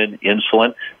 serotonin,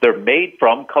 insulin, they're made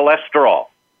from cholesterol,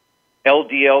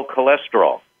 LDL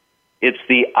cholesterol. It's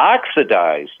the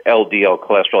oxidized LDL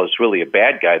cholesterol that's really a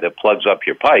bad guy that plugs up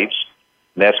your pipes.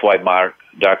 And that's why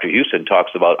Dr. Houston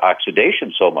talks about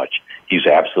oxidation so much. He's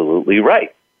absolutely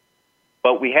right.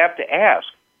 But we have to ask,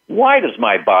 why does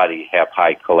my body have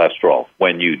high cholesterol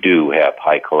when you do have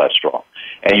high cholesterol?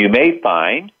 And you may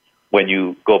find when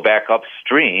you go back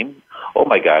upstream, oh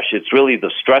my gosh, it's really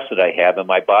the stress that I have, and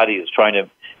my body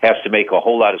has to make a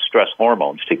whole lot of stress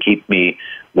hormones to keep me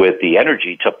with the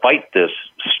energy to fight this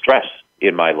stress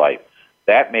in my life.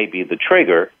 That may be the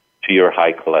trigger to your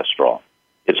high cholesterol.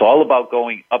 It's all about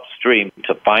going upstream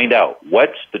to find out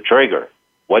what's the trigger,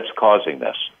 what's causing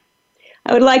this.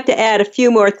 I would like to add a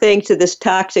few more things to this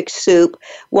toxic soup.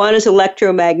 One is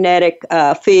electromagnetic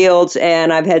fields,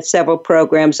 and I've had several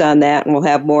programs on that, and we'll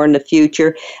have more in the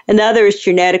future. Another is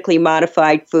genetically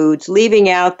modified foods. Leaving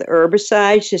out the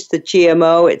herbicides, just the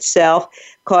GMO itself,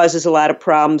 causes a lot of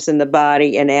problems in the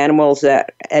body, and animals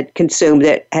that had consumed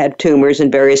it had tumors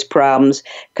and various problems.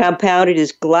 Compounded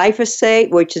is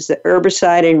glyphosate, which is the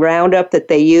herbicide in Roundup that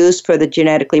they use for the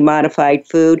genetically modified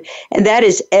food, and that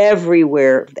is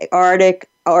everywhere. The Arctic,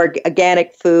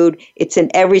 organic food, it's in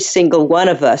every single one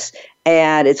of us,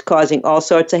 and it's causing all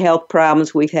sorts of health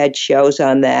problems. We've had shows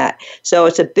on that. So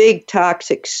it's a big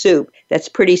toxic soup that's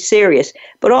pretty serious.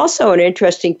 But also an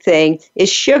interesting thing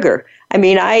is sugar. I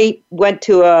mean, I went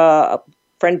to a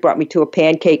friend brought me to a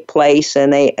pancake place,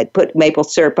 and they put maple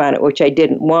syrup on it, which I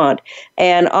didn't want.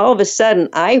 And all of a sudden,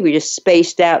 I just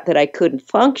spaced out that I couldn't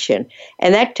function.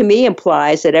 And that, to me,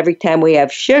 implies that every time we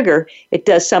have sugar, it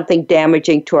does something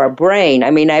damaging to our brain.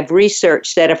 I mean, I've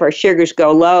researched that if our sugars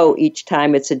go low, each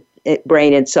time it's a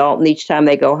brain insult, and each time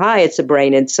they go high, it's a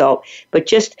brain insult. But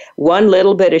just one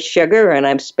little bit of sugar, and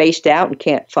I'm spaced out and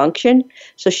can't function.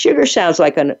 So sugar sounds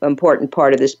like an important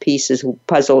part of this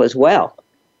puzzle as well.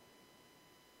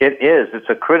 It is. It's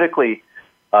a critically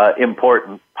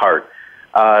important part.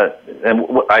 And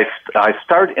I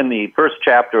start in the first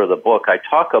chapter of the book. I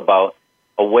talk about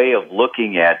a way of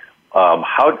looking at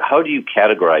how do you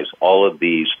categorize all of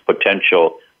these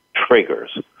potential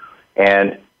triggers.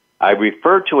 And I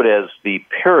refer to it as the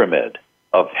pyramid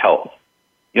of health.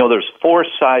 You know, there's 4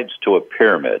 sides to a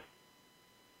pyramid.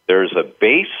 There's a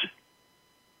base,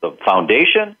 the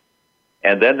foundation,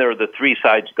 and then there are the 3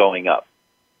 sides going up.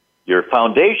 Your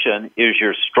foundation is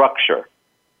your structure,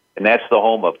 and that's the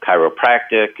home of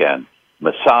chiropractic and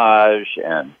massage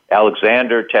and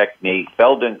Alexander technique,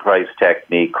 Feldenkrais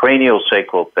technique,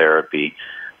 craniosacral therapy,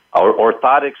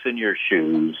 orthotics in your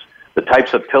shoes, the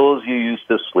types of pillows you use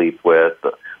to sleep with,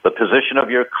 the position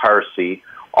of your car seat.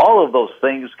 All of those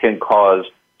things can cause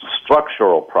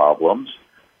structural problems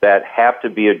that have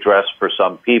to be addressed for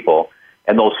some people.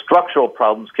 And those structural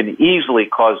problems can easily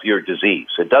cause your disease.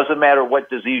 It doesn't matter what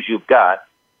disease you've got.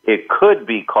 It could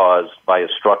be caused by a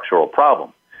structural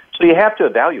problem. So you have to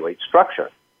evaluate structure.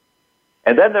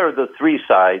 And then there are the 3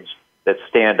 sides that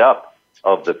stand up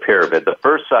of the pyramid. The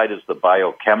first side is the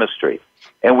biochemistry.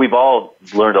 And we've all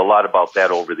learned a lot about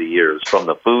that over the years, from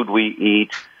the food we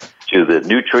eat to the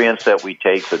nutrients that we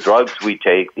take, the drugs we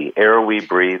take, the air we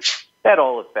breathe. That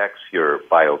all affects your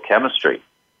biochemistry.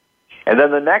 And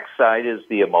then the next side is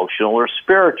the emotional or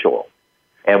spiritual.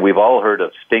 And we've all heard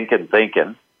of stinking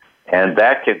thinking, and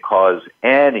that can cause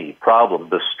any problem.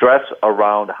 The stress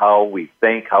around how we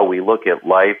think, how we look at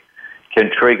life,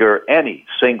 can trigger any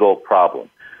single problem.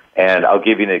 And I'll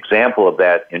give you an example of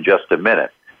that in just a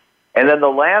minute. And then the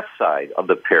last side of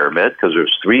the pyramid, because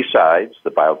there's 3 sides, the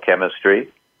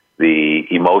biochemistry, the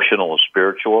emotional or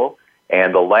spiritual,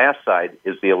 and the last side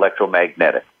is the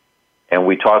electromagnetic. And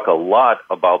we talk a lot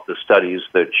about the studies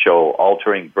that show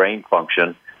altering brain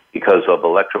function because of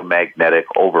electromagnetic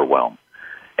overwhelm.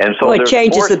 And so it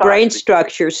changes the brain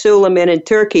structure. Suleiman in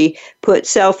Turkey put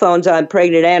cell phones on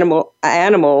pregnant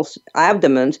animals'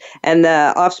 abdomens, and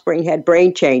the offspring had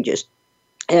brain changes.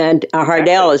 And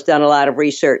Hardell has done a lot of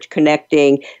research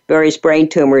connecting various brain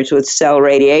tumors with cell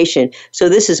radiation. So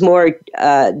this is more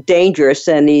dangerous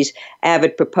than these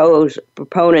avid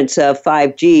proponents of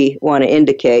 5G want to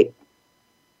indicate.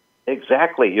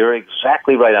 Exactly. You're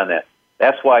exactly right on that.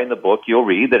 That's why in the book you'll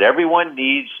read that everyone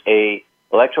needs a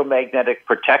electromagnetic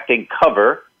protecting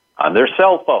cover on their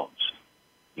cell phones.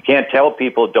 You can't tell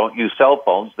people don't use cell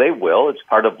phones. They will. It's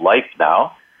part of life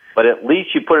now. But at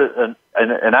least you put it in,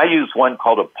 and I use one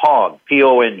called a Pong,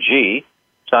 P-O-N-G.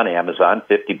 It's on Amazon,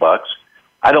 $50.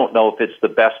 I don't know if it's the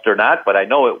best or not, but I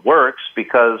know it works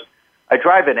because I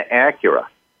drive an Acura.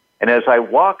 And as I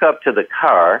walk up to the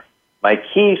car, my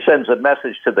key sends a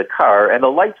message to the car, and the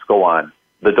lights go on.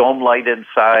 The dome light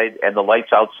inside and the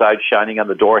lights outside shining on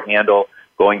the door handle,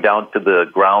 going down to the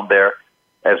ground there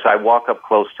as I walk up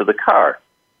close to the car.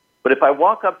 But if I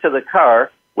walk up to the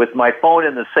car with my phone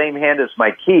in the same hand as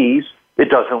my keys, it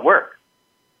doesn't work.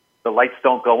 The lights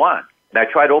don't go on. And I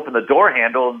try to open the door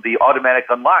handle, and the automatic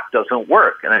unlock doesn't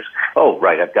work. And I say, oh,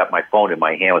 right, I've got my phone in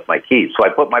my hand with my keys. So I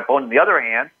put my phone in the other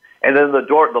hand, and then the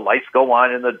lights go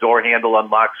on, and the door handle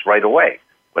unlocks right away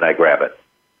when I grab it.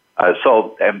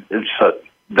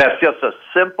 That's just a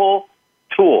simple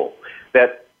tool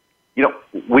that,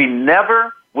 we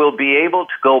never will be able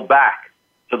to go back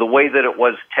to the way that it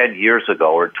was 10 years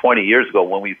ago or 20 years ago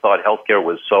when we thought healthcare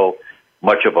was so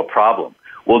much of a problem.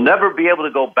 We'll never be able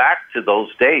to go back to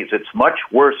those days. It's much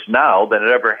worse now than it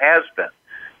ever has been.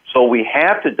 So we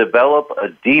have to develop a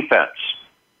defense.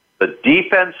 The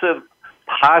defensive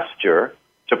posture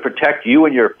to protect you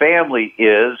and your family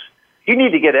is you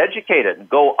need to get educated and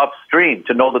go upstream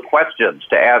to know the questions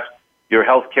to ask your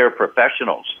healthcare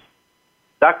professionals.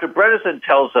 Dr. Bredesen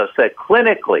tells us that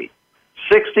clinically,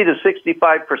 60 to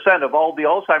 65% of all the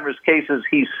Alzheimer's cases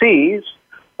he sees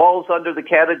falls under the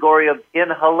category of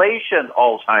inhalation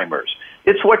Alzheimer's.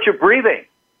 It's what you're breathing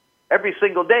every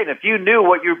single day. And if you knew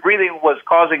what you're breathing was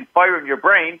causing fire in your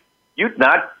brain, you'd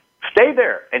not stay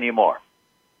there anymore.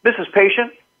 Mrs.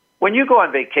 Patient, when you go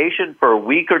on vacation for a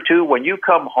week or two, when you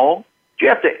come home, do you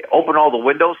have to open all the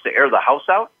windows to air the house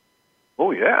out? Oh,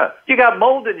 yeah. You got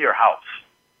mold in your house.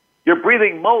 You're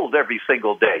breathing mold every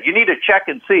single day. You need to check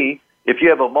and see if you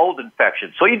have a mold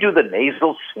infection. So you do the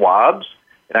nasal swabs,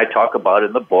 and I talk about it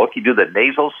in the book. You do the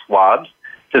nasal swabs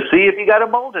to see if you got a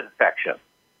mold infection.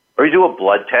 Or you do a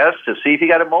blood test to see if you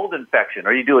got a mold infection.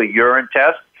 Or you do a urine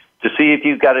test to see if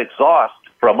you've got exhaust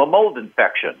from a mold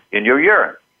infection in your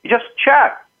urine. You just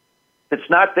check. If it's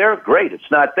not there, great, it's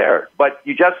not there. But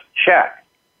you just check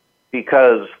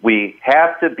because we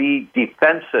have to be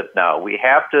defensive now. We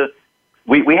have to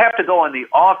go on the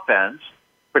offense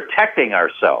protecting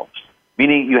ourselves,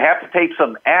 meaning you have to take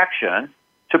some action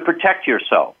to protect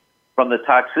yourself from the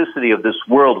toxicity of this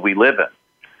world we live in.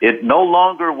 It no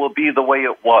longer will be the way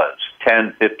it was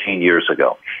 10, 15 years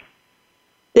ago.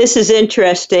 This is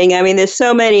interesting. I mean, there's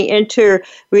so many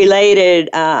interrelated,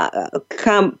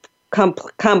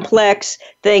 complex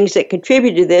things that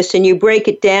contribute to this, and you break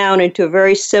it down into a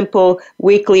very simple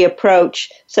weekly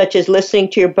approach, such as listening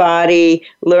to your body,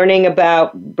 learning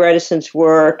about Bredesen's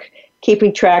work,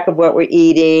 keeping track of what we're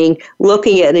eating,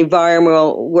 looking at the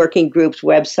environmental working group's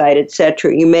website,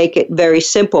 etc. You make it very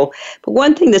simple. But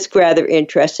one thing that's rather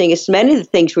interesting is many of the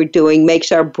things we're doing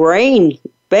makes our brain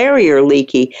barrier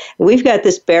leaky. We've got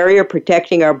this barrier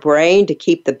protecting our brain to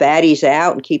keep the baddies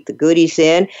out and keep the goodies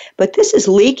in, but this is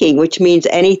leaking, which means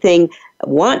anything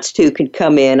wants to can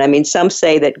come in. I mean, some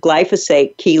say that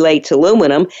glyphosate chelates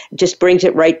aluminum, just brings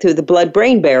it right through the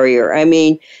blood-brain barrier. I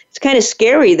mean, it's kind of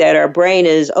scary that our brain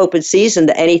is open season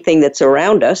to anything that's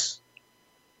around us.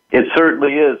 It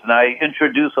certainly is, and I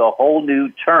introduce a whole new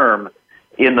term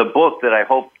in the book that I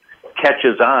hope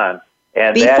catches on,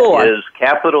 and B4. That is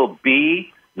capital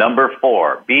B, number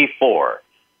 4, B4.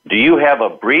 Do you have a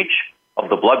breach of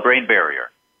the blood-brain barrier?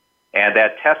 And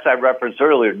that test I referenced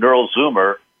earlier, Neural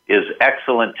Zoomer, is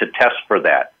excellent to test for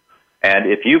that. And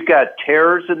if you've got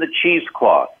tears in the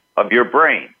cheesecloth of your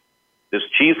brain, this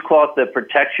cheesecloth that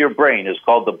protects your brain is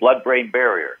called the blood-brain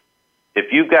barrier.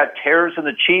 If you've got tears in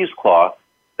the cheesecloth,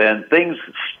 then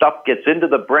stuff gets into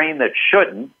the brain that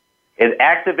shouldn't. It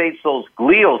activates those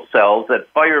glial cells that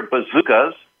fire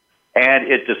bazookas, and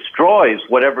it destroys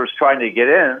whatever's trying to get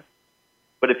in.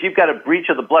 But if you've got a breach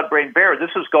of the blood-brain barrier,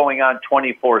 this is going on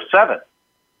 24/7.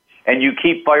 And you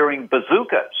keep firing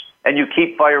bazookas, and you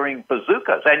keep firing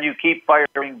bazookas, and you keep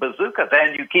firing bazookas,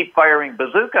 and you keep firing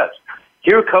bazookas.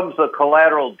 Here comes the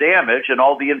collateral damage and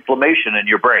all the inflammation in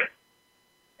your brain.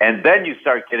 And then you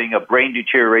start getting a brain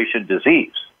deterioration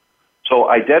disease. So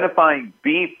identifying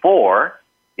B4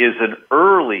 is an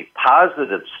early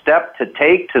positive step to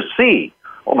take to see,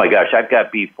 oh my gosh, I've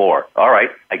got B4. All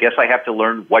right, I guess I have to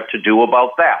learn what to do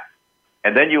about that.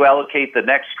 And then you allocate the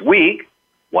next week,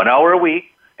 1 hour a week,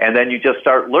 and then you just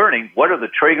start learning what are the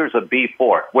triggers of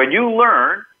B4. When you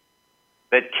learn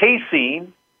that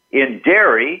casein in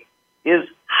dairy is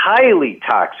highly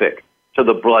toxic to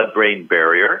the blood-brain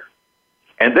barrier,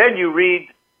 and then you read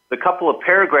the couple of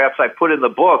paragraphs I put in the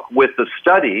book with the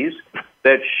studies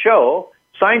that show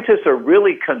scientists are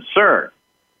really concerned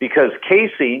because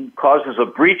casein causes a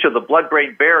breach of the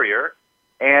blood-brain barrier,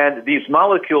 and these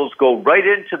molecules go right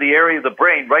into the area of the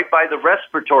brain, right by the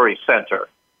respiratory center.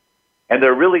 And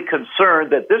they're really concerned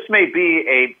that this may be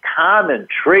a common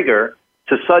trigger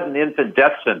to sudden infant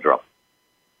death syndrome.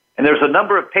 And there's a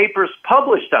number of papers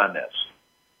published on this.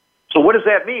 So what does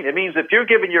that mean? It means if you're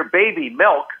giving your baby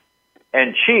milk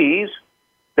and cheese,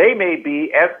 they may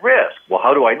be at risk. Well,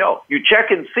 how do I know? You check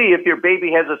and see if your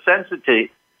baby has a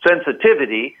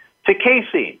sensitivity to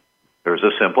casein. There's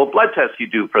a simple blood test you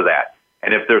do for that.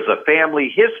 And if there's a family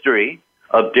history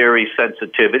of dairy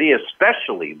sensitivity,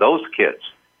 especially those kids,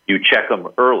 you check them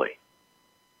early.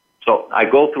 So I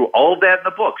go through all that in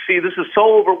the book. See, this is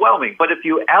so overwhelming. But if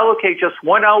you allocate just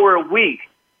 1 hour a week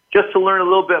just to learn a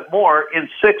little bit more, in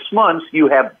 6 months you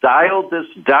have dialed this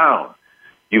down.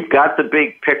 You've got the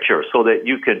big picture so that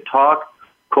you can talk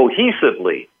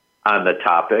cohesively on the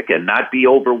topic and not be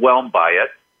overwhelmed by it.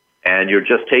 and you're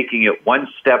just taking it one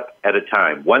step at a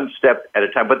time,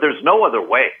 but there's no other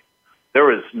way.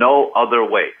 There is no other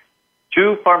way.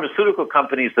 2 pharmaceutical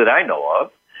companies that I know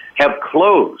of have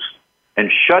closed and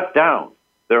shut down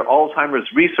their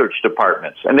Alzheimer's research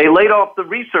departments, and they laid off the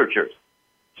researchers.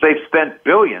 So they've spent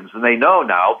billions, and they know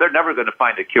now they're never going to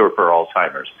find a cure for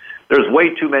Alzheimer's. There's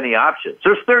way too many options.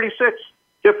 There's 36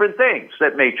 different things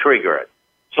that may trigger it.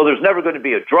 So there's never going to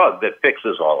be a drug that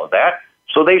fixes all of that.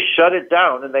 So they shut it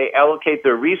down, and they allocate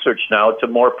their research now to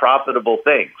more profitable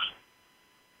things.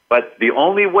 But the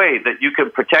only way that you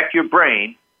can protect your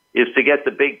brain is to get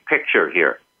the big picture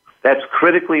here. That's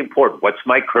critically important. What's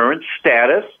my current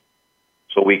status?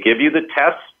 So we give you the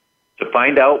tests to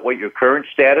find out what your current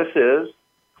status is.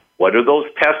 What do those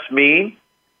tests mean?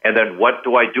 And then what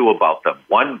do I do about them,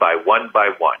 one by one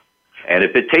by one? And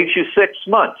if it takes you 6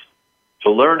 months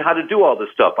to learn how to do all this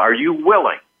stuff, are you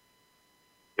willing?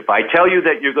 If I tell you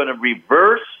that you're going to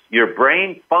reverse your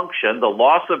brain function, the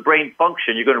loss of brain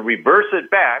function, you're going to reverse it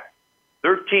back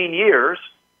 13 years,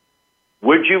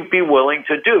 would you be willing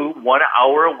to do 1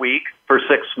 hour a week for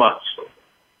 6 months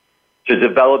to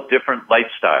develop different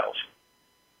lifestyles?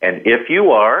 And if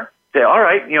you are, say, all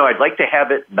right, I'd like to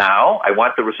have it now. I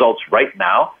want the results right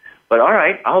now. But all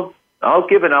right, I'll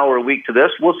give an hour a week to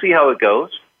this. We'll see how it goes.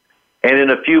 And in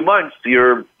a few months,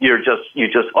 you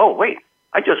just oh wait,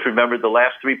 I just remembered the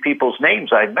last 3 people's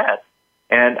names I met,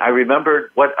 and I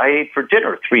remembered what I ate for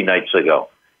dinner 3 nights ago.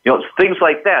 It's things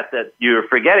like that you're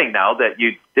forgetting now that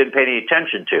you didn't pay any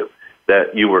attention to,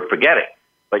 that you were forgetting.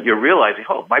 But you're realizing,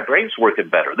 oh, my brain's working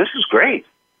better. This is great.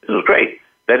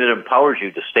 Then it empowers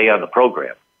you to stay on the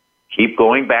program. Keep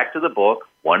going back to the book,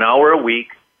 1 hour a week.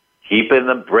 Keep in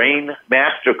the brain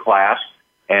master class,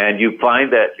 and you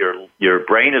find that your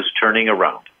brain is turning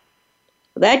around.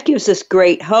 That gives us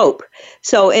great hope.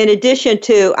 So in addition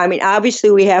to,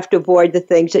 obviously we have to avoid the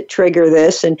things that trigger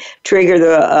this and trigger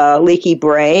the leaky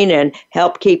brain and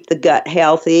help keep the gut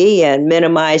healthy and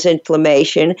minimize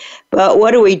inflammation. But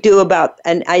what do we do about,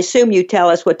 and I assume you tell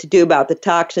us what to do about the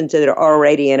toxins that are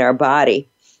already in our body.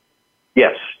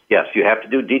 Yes, you have to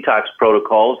do detox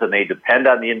protocols, and they depend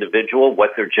on the individual,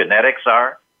 what their genetics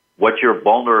are, what your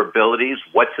vulnerabilities,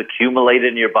 what's accumulated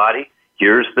in your body.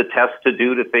 Here's the test to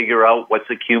do to figure out what's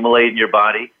accumulated in your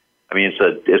body.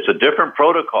 It's a different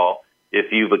protocol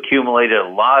if you've accumulated a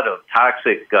lot of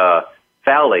toxic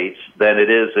phthalates than it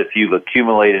is if you've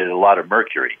accumulated a lot of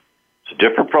mercury. It's a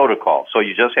different protocol. So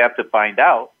you just have to find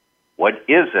out what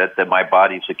is it that my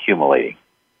body's accumulating.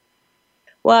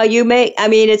 Well,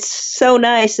 it's so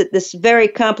nice that this very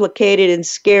complicated and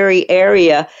scary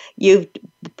area, you've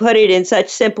put it in such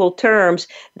simple terms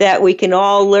that we can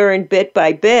all learn bit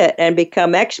by bit and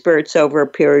become experts over a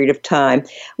period of time.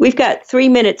 We've got 3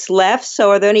 minutes left, so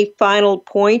are there any final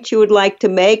points you would like to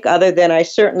make, other than I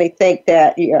certainly think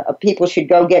that people should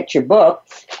go get your book,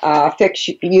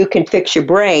 You Can Fix Your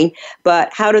Brain,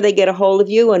 but how do they get a hold of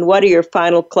you, and what are your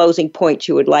final closing points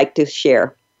you would like to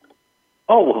share?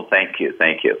 Oh, well, thank you.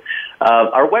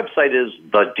 Our website is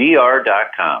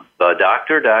thedr.com,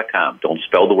 thedoctor.com. Don't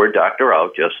spell the word doctor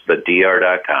out, just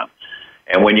thedr.com.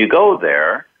 And when you go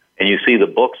there and you see the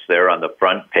books there on the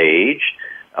front page,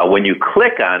 when you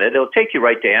click on it, it'll take you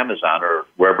right to Amazon or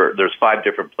wherever. There's 5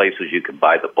 different places you can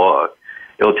buy the book.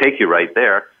 It'll take you right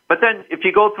there. But then if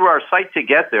you go through our site to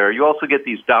get there, you also get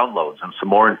these downloads and some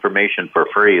more information for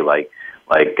free, like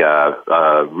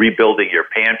rebuilding your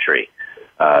pantry.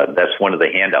 That's one of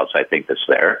the handouts I think that's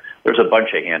there. There's a bunch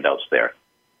of handouts there.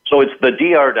 So it's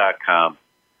thedr.com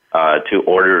to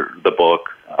order the book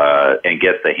and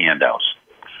get the handouts.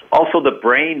 Also, the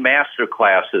Brain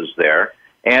Masterclass is there,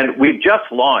 and we've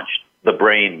just launched the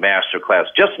Brain Masterclass,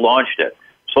 just launched it.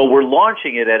 So we're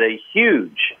launching it at a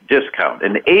huge discount,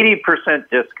 an 80%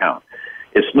 discount.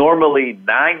 It's normally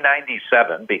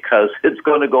 $9.97 because it's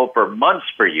going to go for months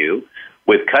for you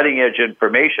with cutting-edge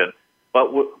information. But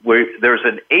there's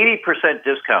an 80%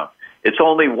 discount. It's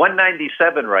only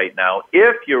 $197 right now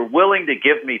if you're willing to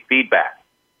give me feedback.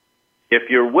 If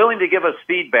you're willing to give us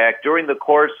feedback during the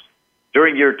course,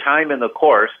 during your time in the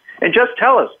course, and just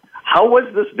tell us, how was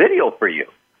this video for you?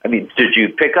 Did you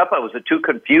pick up? Was it too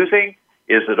confusing?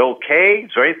 Is it okay?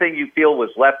 Is there anything you feel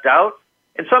was left out?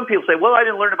 And some people say, well, I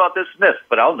didn't learn about this and this,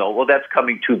 but I'll know, well, that's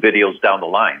coming 2 videos down the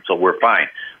line, so we're fine.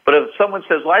 But if someone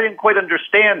says, well, I didn't quite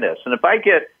understand this, and if I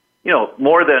get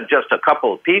more than just a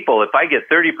couple of people, if I get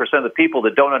 30% of the people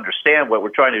that don't understand what we're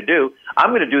trying to do,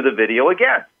 I'm going to do the video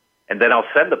again. And then I'll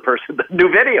send the person the new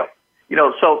video.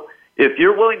 So if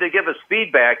you're willing to give us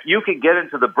feedback, you can get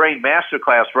into the Brain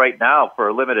Masterclass right now for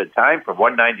a limited time for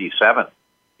 $197. I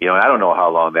don't know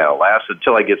how long that'll last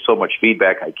until I get so much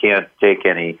feedback I can't take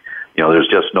any There's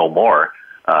just no more.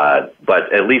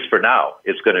 But at least for now,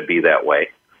 it's going to be that way.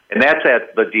 And that's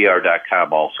at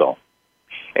thedr.com also.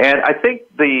 And I think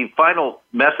the final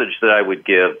message that I would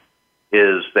give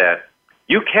is that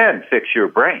you can fix your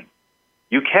brain.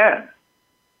 You can.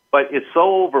 But it's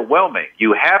so overwhelming.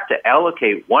 You have to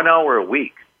allocate 1 hour a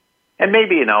week, and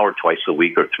maybe an hour twice a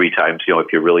week or 3 times, if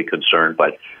you're really concerned.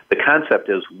 But the concept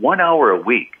is 1 hour a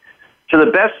week to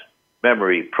the best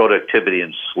memory, productivity,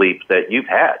 and sleep that you've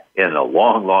had in a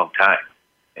long, long time.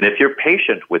 And if you're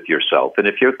patient with yourself, and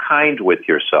if you're kind with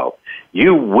yourself,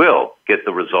 you will get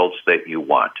the results that you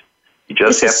want. You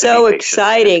just this is so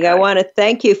exciting. I want to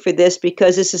thank you for this,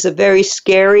 because this is a very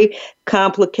scary,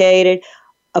 complicated,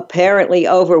 apparently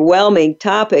overwhelming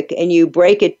topic, and you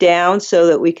break it down so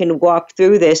that we can walk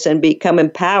through this and become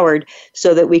empowered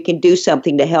so that we can do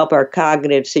something to help our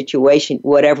cognitive situation,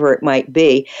 whatever it might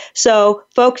be. So,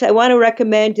 folks, I want to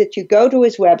recommend that you go to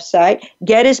his website,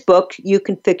 get his book, You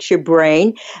Can Fix Your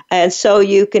Brain, and so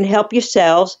you can help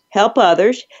yourselves, help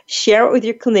others, share it with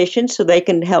your clinicians so they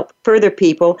can help further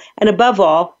people, and above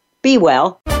all, be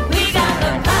well.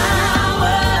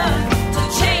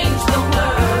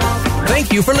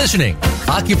 Thank you for listening.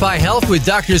 Occupy Health with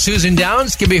Dr. Susan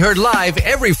Downs can be heard live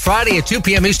every Friday at 2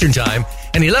 p.m. Eastern Time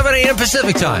and 11 a.m.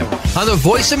 Pacific Time on the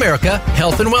Voice America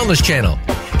Health and Wellness Channel.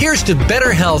 Here's to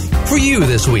better health for you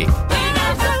this week.